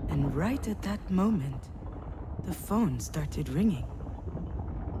 And right at that moment, the phone started ringing.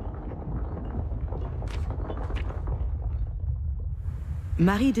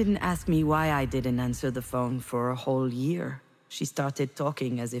 Marie didn't ask me why I didn't answer the phone for a whole year. She started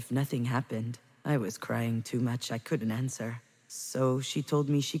talking as if nothing happened. I was crying too much, I couldn't answer. So she told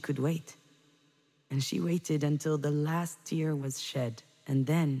me she could wait. And she waited until the last tear was shed. And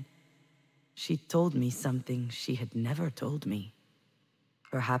then she told me something she had never told me.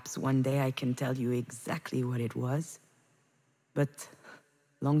 Perhaps one day I can tell you exactly what it was. But,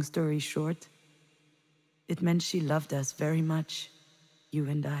 long story short, it meant she loved us very much, you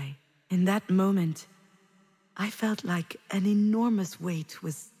and I. In that moment, I felt like an enormous weight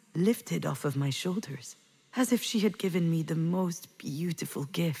was lifted off of my shoulders, as if she had given me the most beautiful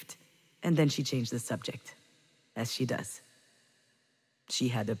gift. And then she changed the subject, as she does. She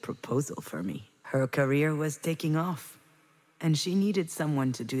had a proposal for me. Her career was taking off, and she needed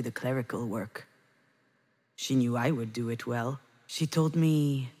someone to do the clerical work. She knew I would do it well. She told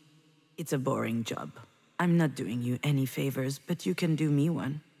me, "It's a boring job. I'm not doing you any favors, but you can do me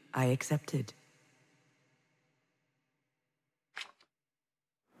one." I accepted.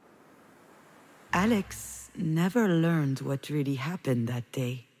 Alex never learned what really happened that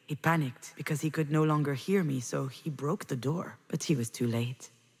day. He panicked because he could no longer hear me, so he broke the door. But he was too late.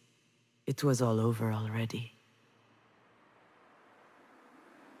 It was all over already.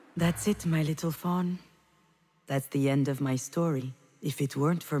 That's it, my little fawn. That's the end of my story. If it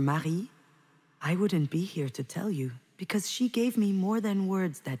weren't for Marie, I wouldn't be here to tell you, because she gave me more than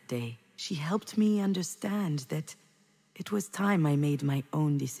words that day. She helped me understand that it was time I made my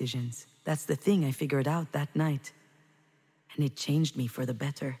own decisions. That's the thing I figured out that night. And it changed me for the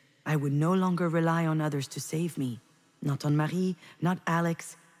better. I would no longer rely on others to save me. Not on Marie, not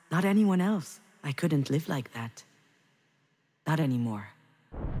Alex, not anyone else. I couldn't live like that. Not anymore.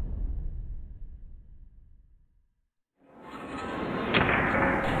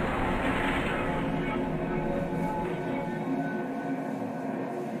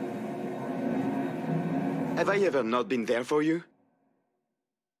 Have I ever not been there for you?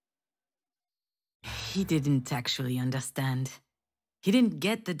 He didn't actually understand. He didn't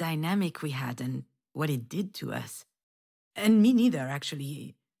get the dynamic we had and what it did to us. And me neither,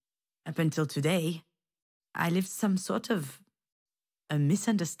 actually. Up until today, I lived some sort of a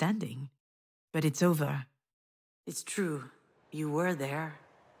misunderstanding. But it's over. It's true. You were there.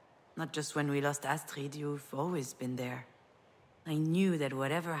 Not just when we lost Astrid, you've always been there. I knew that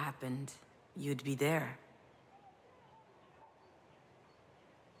whatever happened, you'd be there.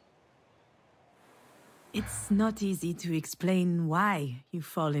 It's not easy to explain why you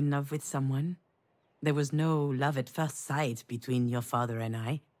fall in love with someone. There was no love at first sight between your father and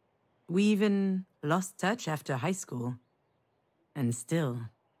I. We even lost touch after high school. And still.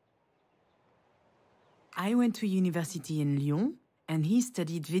 I went to university in Lyon, and he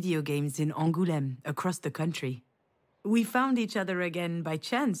studied video games in Angoulême, across the country. We found each other again by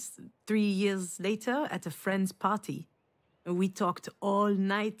chance, 3 years later at a friend's party. We talked all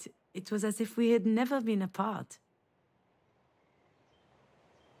night. It was as if we had never been apart.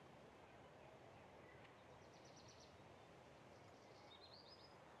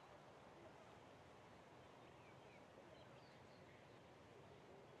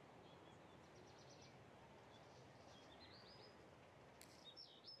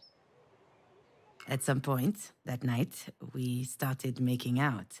 At some point that night, we started making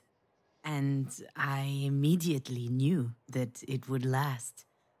out. And I immediately knew that it would last.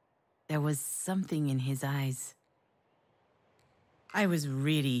 There was something in his eyes. I was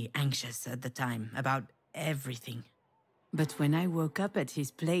really anxious at the time about everything. But when I woke up at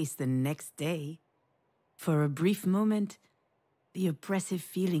his place the next day, for a brief moment, the oppressive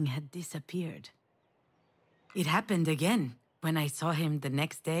feeling had disappeared. It happened again when I saw him the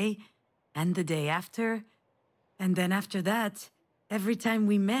next day, and the day after, and then after that, every time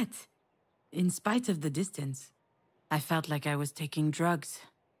we met, in spite of the distance. I felt like I was taking drugs.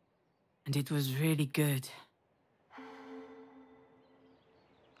 And it was really good.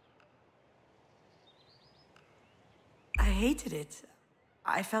 I hated it.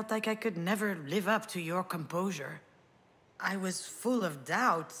 I felt like I could never live up to your composure. I was full of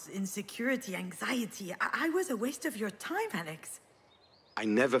doubts, insecurity, anxiety. I was a waste of your time, Alex. I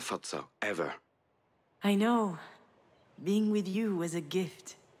never thought so, ever. I know. Being with you was a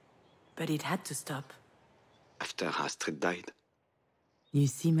gift. But it had to stop. After Astrid died? You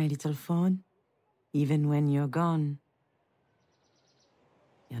see my little phone? Even when you're gone,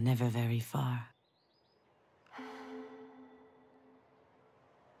 you're never very far.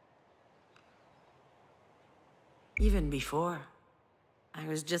 Even before, I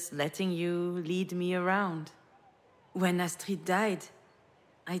was just letting you lead me around. When Astrid died,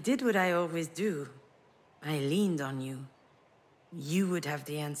 I did what I always do. I leaned on you. You would have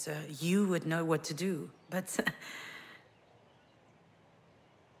the answer. You would know what to do. But...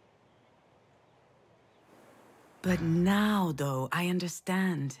 But now, though, I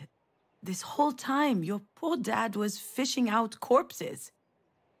understand. This whole time, your poor dad was fishing out corpses.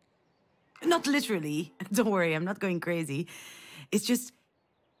 Not literally. Don't worry, I'm not going crazy. It's just...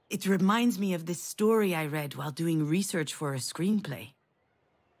 It reminds me of this story I read while doing research for a screenplay.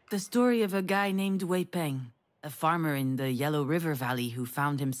 The story of a guy named Wei Peng, a farmer in the Yellow River Valley who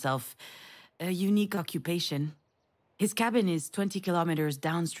found himself a unique occupation. His cabin is 20 kilometers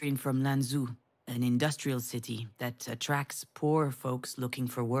downstream from Lanzhou, an industrial city that attracts poor folks looking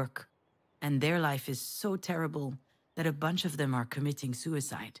for work. And their life is so terrible that a bunch of them are committing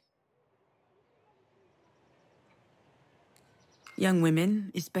suicide. Young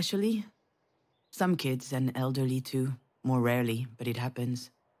women, especially. Some kids and elderly too, more rarely, but it happens.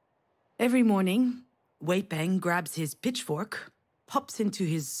 Every morning, Wei Peng grabs his pitchfork, pops into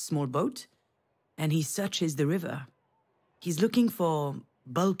his small boat, and he searches the river. He's looking for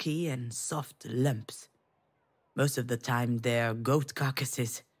bulky and soft lumps. Most of the time, they're goat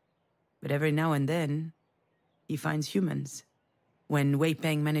carcasses. But every now and then, he finds humans. When Wei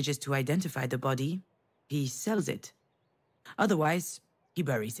Peng manages to identify the body, he sells it. Otherwise, he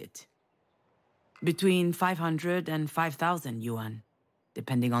buries it. Between 500 and 5,000 yuan,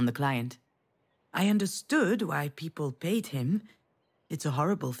 depending on the client. I understood why people paid him. It's a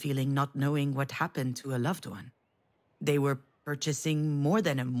horrible feeling not knowing what happened to a loved one. They were purchasing more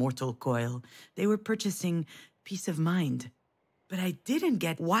than a mortal coil. They were purchasing peace of mind. But I didn't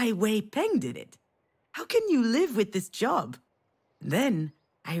get why Wei Peng did it. How can you live with this job? Then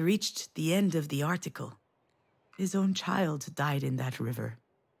I reached the end of the article. His own child died in that river.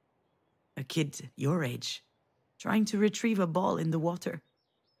 A kid your age, trying to retrieve a ball in the water.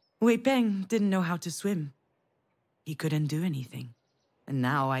 Wei Peng didn't know how to swim. He couldn't do anything. And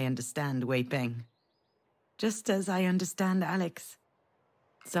now I understand Wei Peng. Just as I understand Alex.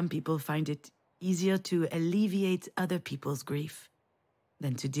 Some people find it easier to alleviate other people's grief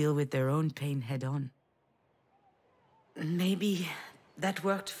than to deal with their own pain head-on. Maybe that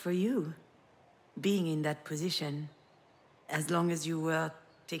worked for you, being in that position. As long as you were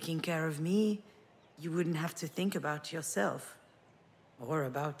taking care of me, you wouldn't have to think about yourself. Or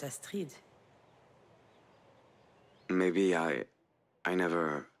about Astrid. Maybe I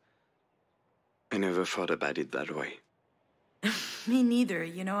never thought about it that way. Me neither,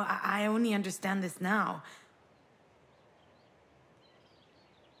 you know, I only understand this now.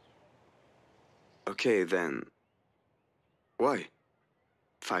 Okay, then. Why?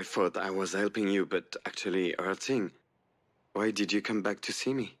 If I thought I was helping you, but actually hurting, why did you come back to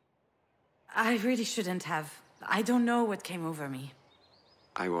see me? I really shouldn't have. I don't know what came over me.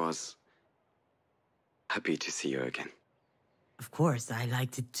 I was happy to see you again. Of course, I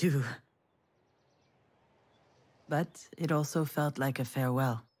liked it too. But it also felt like a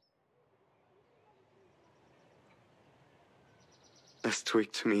farewell. Last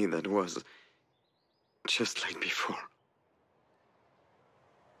week to me, that was just like before.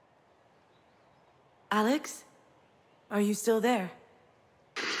 Alex? Are you still there?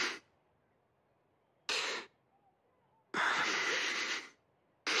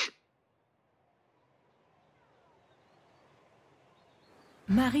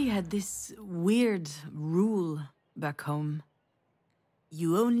 Marie had this weird rule back home.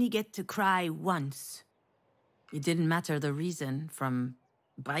 You only get to cry once. It didn't matter the reason, from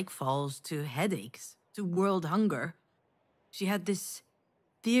bike falls to headaches to world hunger. She had this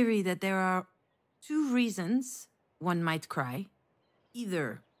theory that there are two reasons one might cry.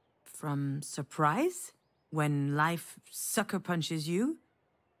 Either from surprise, when life sucker punches you,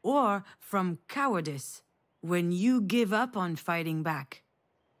 or from cowardice, when you give up on fighting back.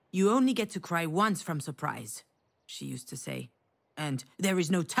 You only get to cry once from surprise, she used to say. And there is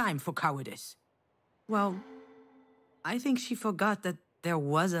no time for cowardice. Well, I think she forgot that there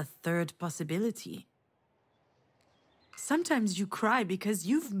was a third possibility. Sometimes you cry because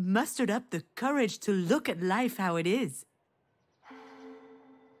you've mustered up the courage to look at life how it is.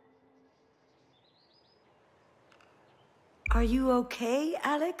 Are you okay,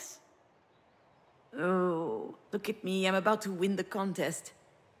 Alex? Oh, look at me. I'm about to win the contest.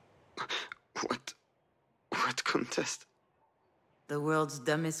 What contest? The world's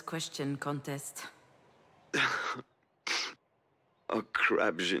dumbest question contest. Oh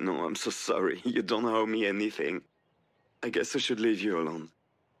crap, Junon, I'm so sorry. You don't owe me anything. I guess I should leave you alone.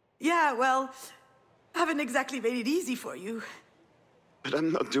 Yeah, well, haven't exactly made it easy for you. But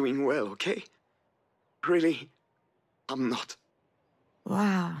I'm not doing well, okay? Really, I'm not.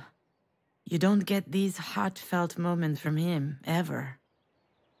 Wow. You don't get these heartfelt moments from him, ever.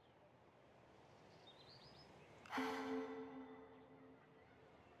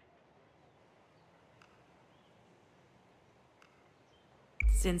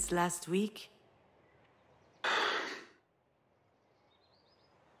 Since last week?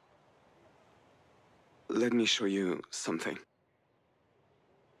 Let me show you something.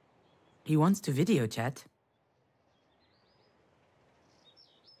 He wants to video chat.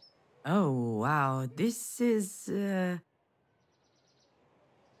 Oh, wow. This is, Did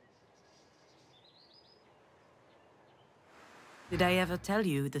I ever tell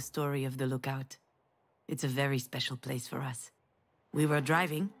you the story of the Lookout? It's a very special place for us. We were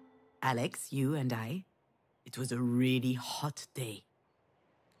driving, Alex, you and I. It was a really hot day.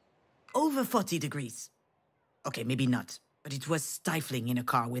 Over 40 degrees. Okay, maybe not, but it was stifling in a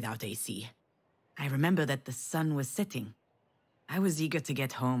car without AC. I remember that the sun was setting. I was eager to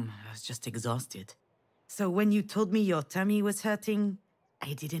get home. I was just exhausted. So when you told me your tummy was hurting,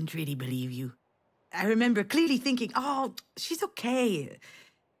 I didn't really believe you. I remember clearly thinking, oh, she's okay.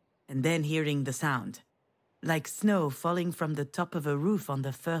 And then hearing the sound. Like snow falling from the top of a roof on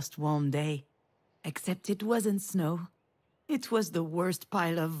the first warm day. Except it wasn't snow. It was the worst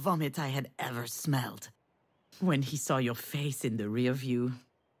pile of vomit I had ever smelled. When he saw your face in the rear view,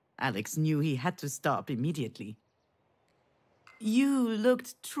 Alex knew he had to stop immediately. You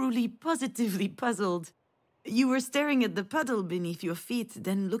looked truly positively puzzled. You were staring at the puddle beneath your feet,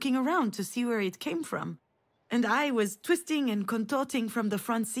 then looking around to see where it came from. And I was twisting and contorting from the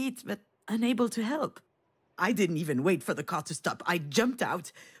front seat, but unable to help. I didn't even wait for the car to stop. I jumped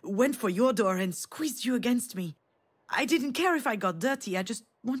out, went for your door, and squeezed you against me. I didn't care if I got dirty. I just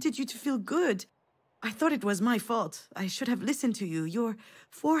wanted you to feel good. I thought it was my fault. I should have listened to you. Your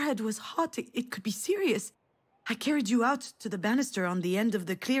forehead was hot. It could be serious. I carried you out to the banister on the end of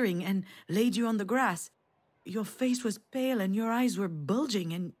the clearing and laid you on the grass. Your face was pale and your eyes were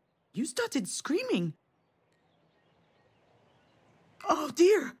bulging, and you started screaming. Oh,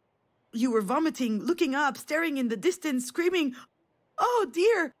 dear! You were vomiting, looking up, staring in the distance, screaming, "Oh,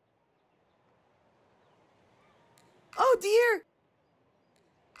 dear! Oh, dear!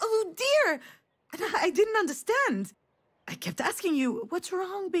 Oh, dear!" And I didn't understand. I kept asking you, "What's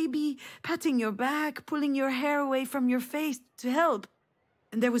wrong, baby?" Patting your back, pulling your hair away from your face to help.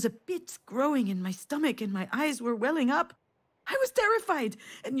 And there was a pit growing in my stomach and my eyes were welling up. I was terrified,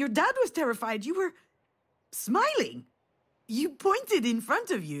 and your dad was terrified. You were smiling. You pointed in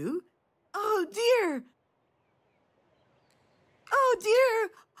front of you. Oh, dear. Oh,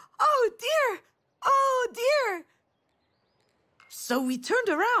 dear. Oh, dear. Oh, dear. So we turned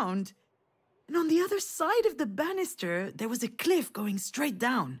around, and on the other side of the banister, there was a cliff going straight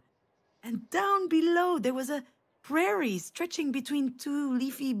down. And down below, there was a prairie stretching between two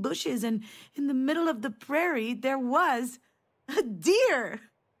leafy bushes, and in the middle of the prairie, there was a deer.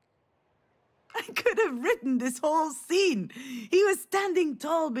 I could have written this whole scene. He was standing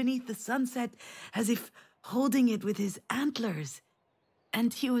tall beneath the sunset, as if holding it with his antlers.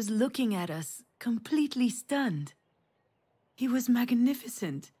 And he was looking at us, completely stunned. He was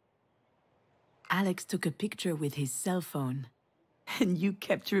magnificent. Alex took a picture with his cell phone. And you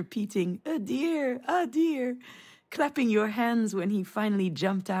kept repeating, "A deer, a deer," clapping your hands when he finally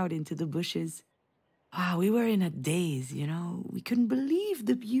jumped out into the bushes. Wow, we were in a daze, you know. We couldn't believe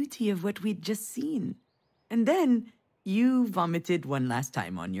the beauty of what we'd just seen. And then you vomited one last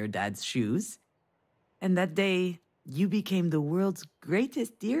time on your dad's shoes. And that day, you became the world's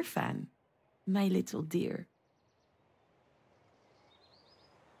greatest deer fan. My little deer.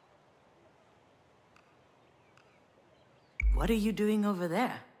 What are you doing over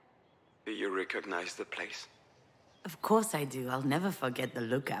there? Do you recognize the place? Of course I do. I'll never forget the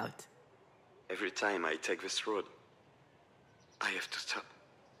Lookout. Every time I take this road, I have to stop.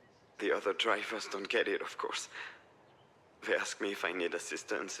 The other drivers don't get it, of course. They ask me if I need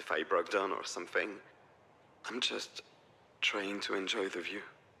assistance, if I broke down or something. I'm just trying to enjoy the view.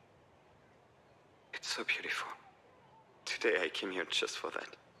 It's so beautiful. Today I came here just for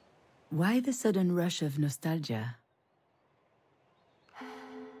that. Why the sudden rush of nostalgia?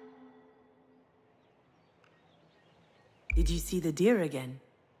 Did you see the deer again?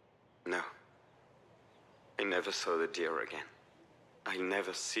 No. I never saw the deer again. I'll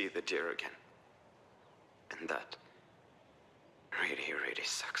never see the deer again. And that This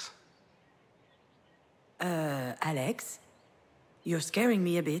sucks. Alex? You're scaring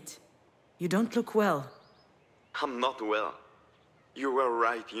me a bit. You don't look well. I'm not well. You were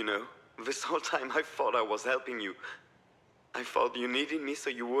right, you know. This whole time I thought I was helping you. I thought you needed me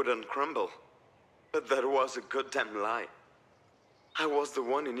so you wouldn't crumble. But that was a goddamn lie. I was the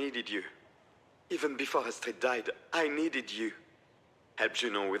one who needed you. Even before Astrid died, I needed you. Helped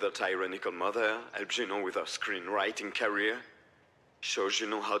Junon with her tyrannical mother, helped Junon with her screenwriting career. Shows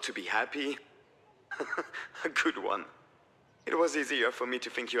Junon how to be happy. A good one. It was easier for me to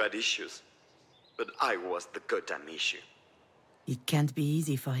think you had issues. But I was the goddamn issue. It can't be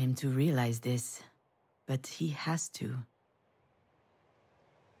easy for him to realize this, but he has to.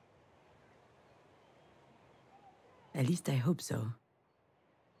 At least I hope so.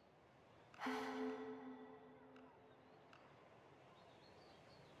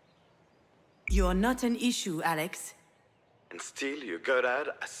 You're not an issue, Alex. And still, you got out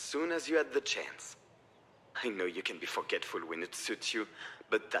as soon as you had the chance. I know you can be forgetful when it suits you,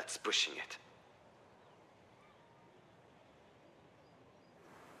 but that's pushing it.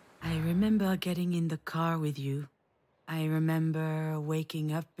 I remember getting in the car with you. I remember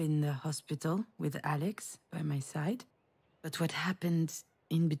waking up in the hospital with Alex by my side. But what happened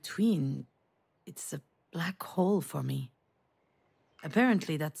in between, it's a black hole for me.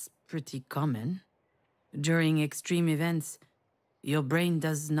 Apparently that's pretty common. During extreme events, your brain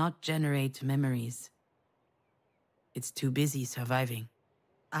does not generate memories. It's too busy surviving.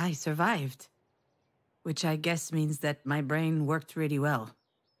 I survived, which I guess means that my brain worked really well.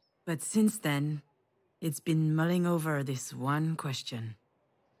 But since then, it's been mulling over this one question.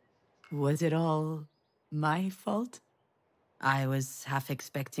 Was it all my fault? I was half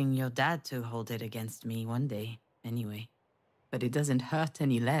expecting your dad to hold it against me one day, anyway. But it doesn't hurt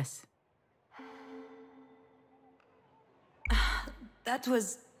any less. That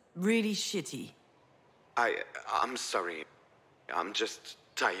was really shitty. I'm sorry. I'm just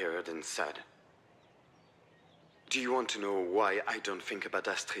tired and sad. Do you want to know why I don't think about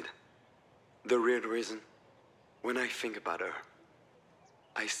Astrid? The real reason? When I think about her,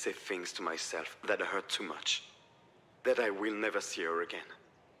 I say things to myself that hurt too much. That I will never see her again.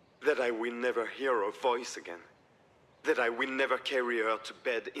 That I will never hear her voice again. That I will never carry her to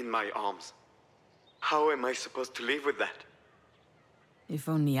bed in my arms. How am I supposed to live with that? If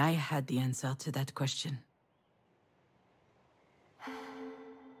only I had the answer to that question.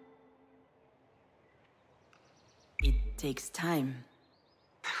 It takes time.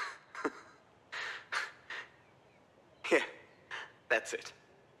 Yeah, that's it.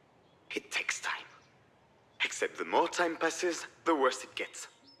 It takes time. Except the more time passes, the worse it gets.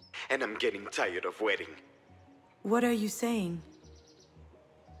 And I'm getting tired of waiting. What are you saying?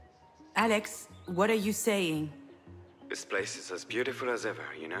 Alex, what are you saying? This place is as beautiful as ever,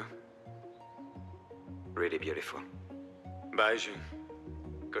 you know? Really beautiful. Bye, June.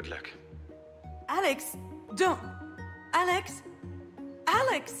 Good luck. Alex, don't... Alex!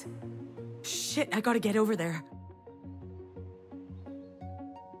 Alex! Shit, I gotta get over there.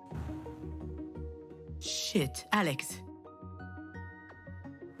 Shit, Alex.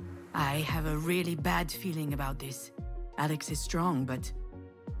 I have a really bad feeling about this. Alex is strong, but...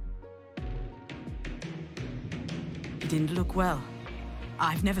 He didn't look well.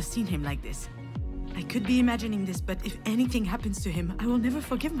 I've never seen him like this. I could be imagining this, but if anything happens to him, I will never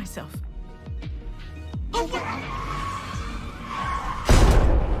forgive myself.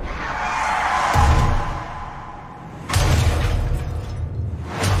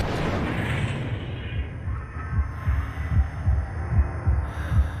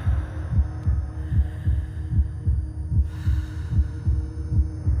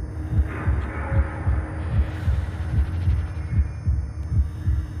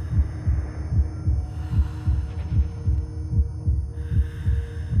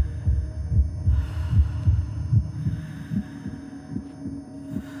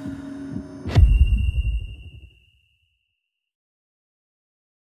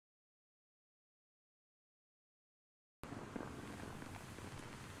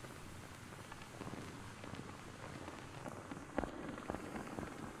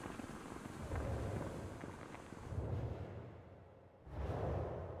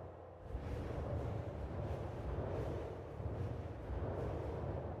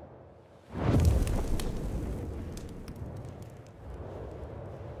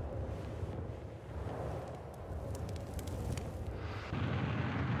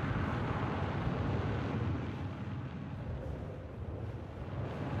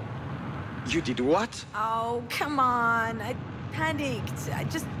 You did what? Oh, come on. panicked. I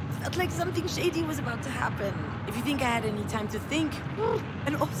just felt like something shady was about to happen. If you think I had any time to think...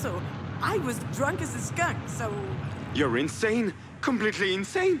 And also, I was drunk as a skunk, so... You're insane? Completely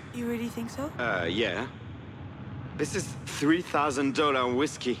insane? You really think so? Yeah. This is $3,000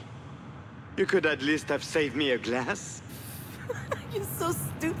 whiskey. You could at least have saved me a glass. You're so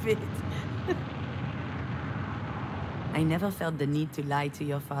stupid. I never felt the need to lie to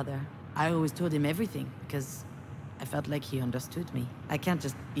your father. I always told him everything, because I felt like he understood me. I can't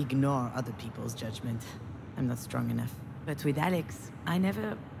just ignore other people's judgment. I'm not strong enough. But with Alex, I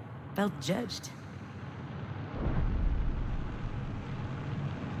never felt judged.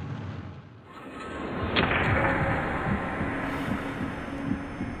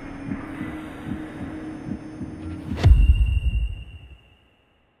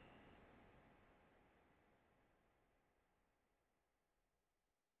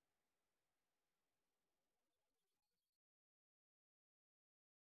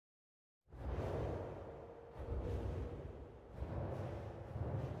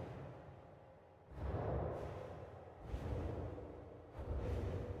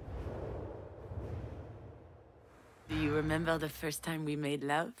 Do you remember the first time we made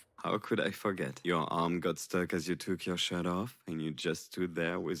love? How could I forget? Your arm got stuck as you took your shirt off, and you just stood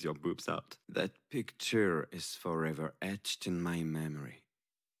there with your boobs out. That picture is forever etched in my memory.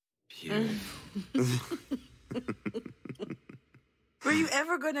 Beautiful. Were you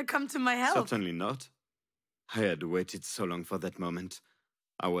ever gonna come to my help? Certainly not. I had waited so long for that moment.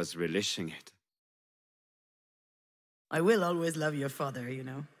 I was relishing it. I will always love your father, you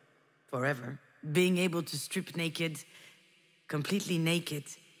know. Forever. Being able to strip naked, completely naked,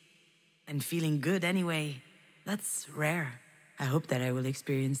 and feeling good anyway, that's rare. I hope that I will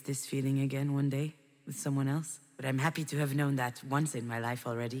experience this feeling again one day with someone else. But I'm happy to have known that once in my life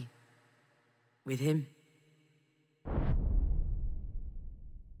already. With him.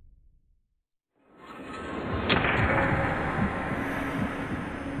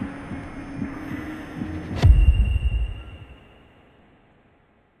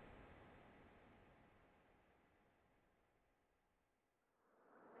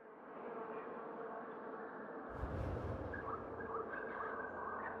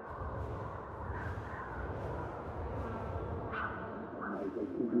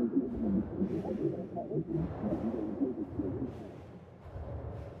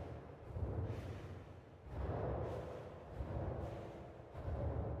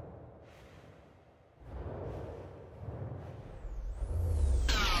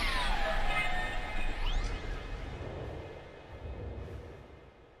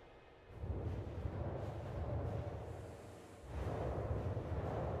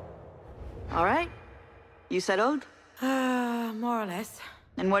 All right. You settled? More or less.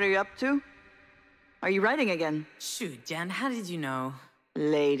 And what are you up to? Are you writing again? Shoot, Jan, how did you know?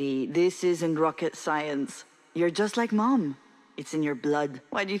 Lady, this isn't rocket science. You're just like Mom. It's in your blood.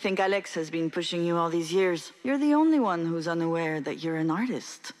 Why do you think Alex has been pushing you all these years? You're the only one who's unaware that you're an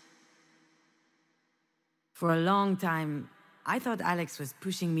artist. For a long time, I thought Alex was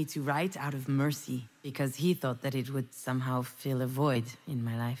pushing me to write out of mercy, because he thought that it would somehow fill a void in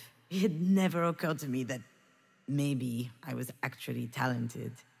my life. It never occurred to me that maybe I was actually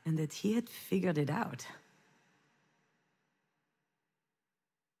talented, and that he had figured it out.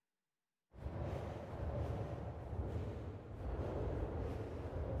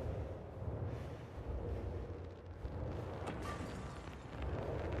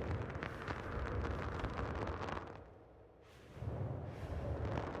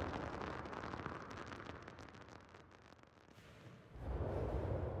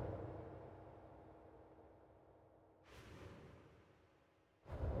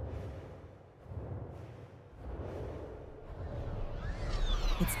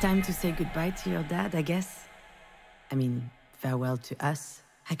 It's time to say goodbye to your dad, I guess. I mean, farewell to us.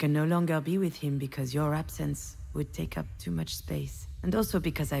 I can no longer be with him because your absence would take up too much space. And also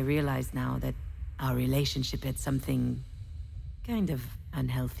because I realize now that our relationship had something kind of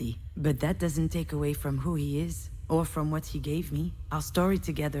unhealthy. But that doesn't take away from who he is, or from what he gave me. Our story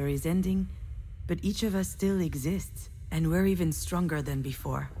together is ending, but each of us still exists. And we're even stronger than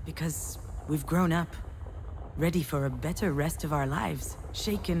before, because we've grown up. Ready for a better rest of our lives.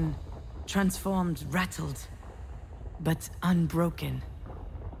 Shaken, transformed, rattled, but unbroken.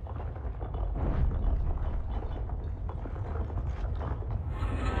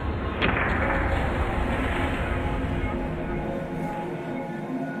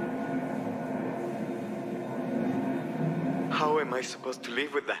 How am I supposed to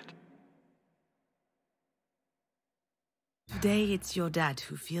live with that? Today, it's your dad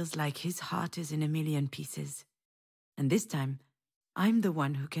who feels like his heart is in a million pieces. And this time, I'm the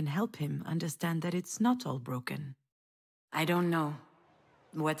one who can help him understand that it's not all broken. I don't know.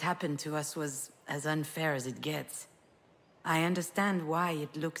 What happened to us was as unfair as it gets. I understand why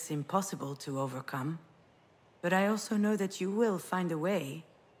it looks impossible to overcome. But I also know that you will find a way.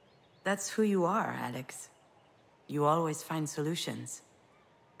 That's who you are, Alex. You always find solutions.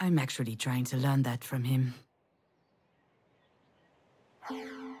 I'm actually trying to learn that from him.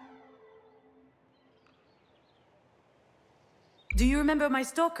 Do you remember my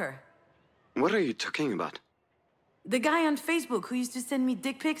stalker? What are you talking about? The guy on Facebook who used to send me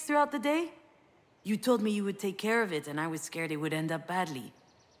dick pics throughout the day? You told me you would take care of it, and I was scared it would end up badly.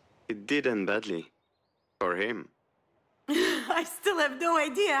 It did end badly. For him. I still have no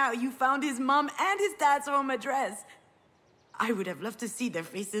idea how you found his mom and his dad's home address. I would have loved to see their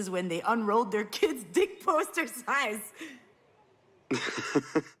faces when they unrolled their kids' dick poster size.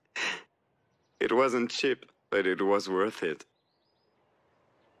 It wasn't cheap, but it was worth it.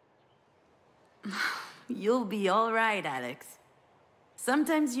 You'll be all right, Alex.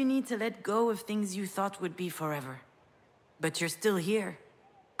 Sometimes you need to let go of things you thought would be forever. But you're still here,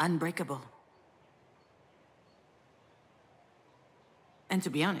 unbreakable. And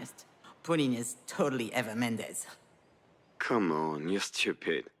to be honest, Pauline is totally Eva Mendes. Come on, you're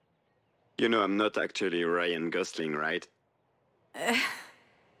stupid. You know I'm not actually Ryan Gosling, right?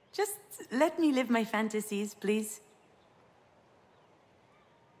 Just let me live my fantasies, please.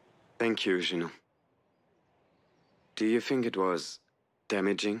 Thank you, Junon. Do you think it was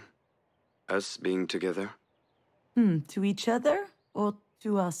damaging, us being together? To each other or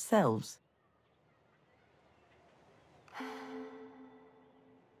to ourselves?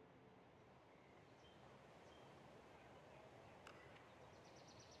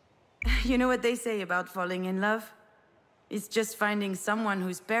 You know what they say about falling in love? It's just finding someone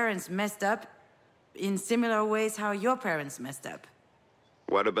whose parents messed up in similar ways how your parents messed up.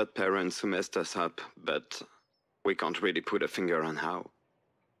 What about parents who messed us up, but we can't really put a finger on how?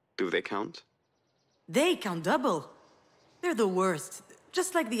 Do they count? They count double. They're the worst,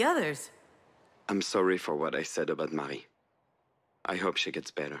 just like the others. I'm sorry for what I said about Marie. I hope she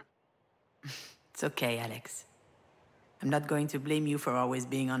gets better. It's okay, Alex. I'm not going to blame you for always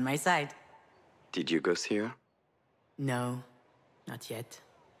being on my side. Did you go see her? No, not yet.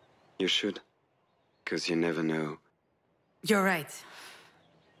 You should. 'Cause you never know. You're right.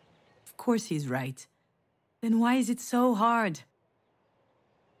 Of course he's right. Then why is it so hard?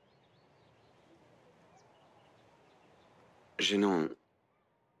 Junon,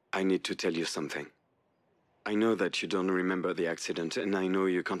 I need to tell you something. I know that you don't remember the accident, and I know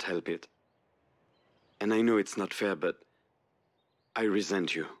you can't help it. And I know it's not fair, but I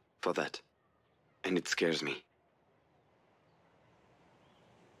resent you for that. And it scares me.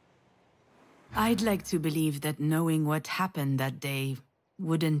 I'd like to believe that knowing what happened that day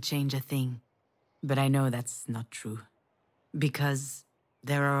wouldn't change a thing. But I know that's not true. Because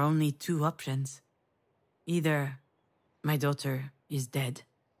there are only two options. Either my daughter is dead,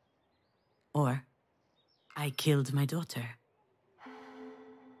 or I killed my daughter.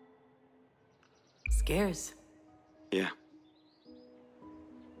 Scares. Yeah.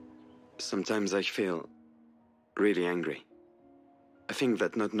 Sometimes I feel really angry. I think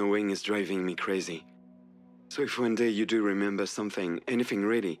that not knowing is driving me crazy. So if one day you do remember something, anything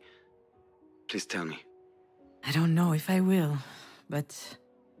really, please tell me. I don't know if I will, but...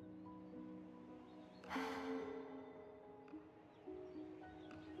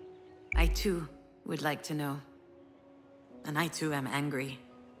 I too would like to know. And I too am angry.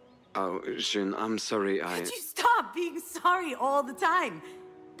 Oh, June, I'm sorry, Could you stop being sorry all the time?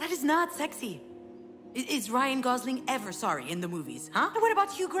 That is not sexy. Is Ryan Gosling ever sorry in the movies, huh? And what about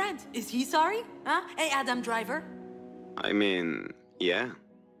Hugh Grant? Is he sorry? Huh? Hey, Adam Driver? I mean, yeah.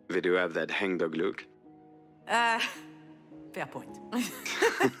 They do have that hangdog look. Fair point.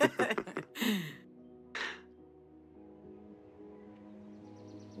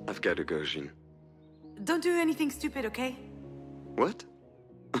 I've got to go, June. Don't do anything stupid, okay? What?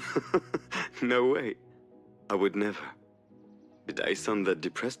 No way. I would never. Did I sound that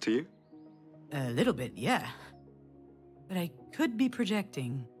depressed to you? A little bit, yeah. But I could be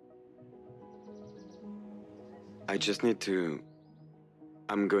projecting. I just need to...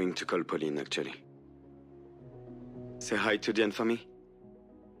 I'm going to call Pauline, actually. Say hi to Diane for me.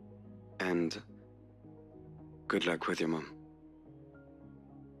 And... good luck with your mom.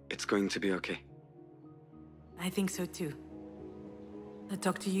 It's going to be okay. I think so too. I'll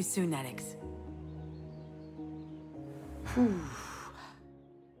talk to you soon, Alex. Whew.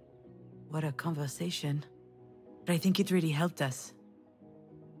 What a conversation. But I think it really helped us.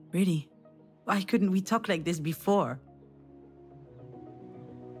 Really. Why couldn't we talk like this before?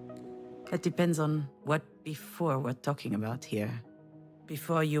 That depends on what before we're talking about here.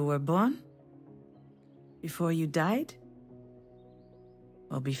 Before you were born? Before you died?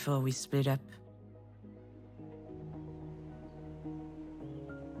 Or before we split up?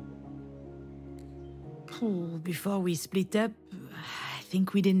 Before we split up, I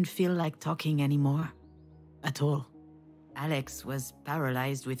think we didn't feel like talking anymore. At all. Alex was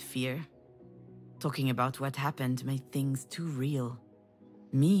paralyzed with fear. Talking about what happened made things too real.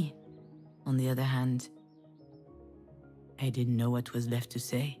 Me, on the other hand, I didn't know what was left to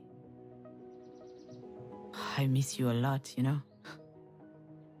say. I miss you a lot, you know?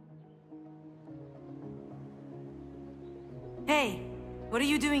 Hey, what are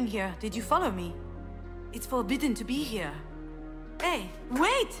you doing here? Did you follow me? It's forbidden to be here. Hey,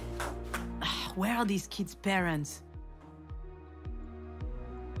 wait! Where are these kids' parents?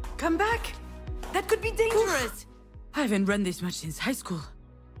 Come back! That could be dangerous! I haven't run this much since high school.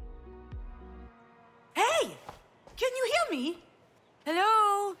 Hey! Can you hear me?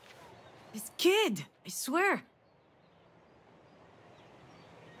 Hello? This kid, I swear.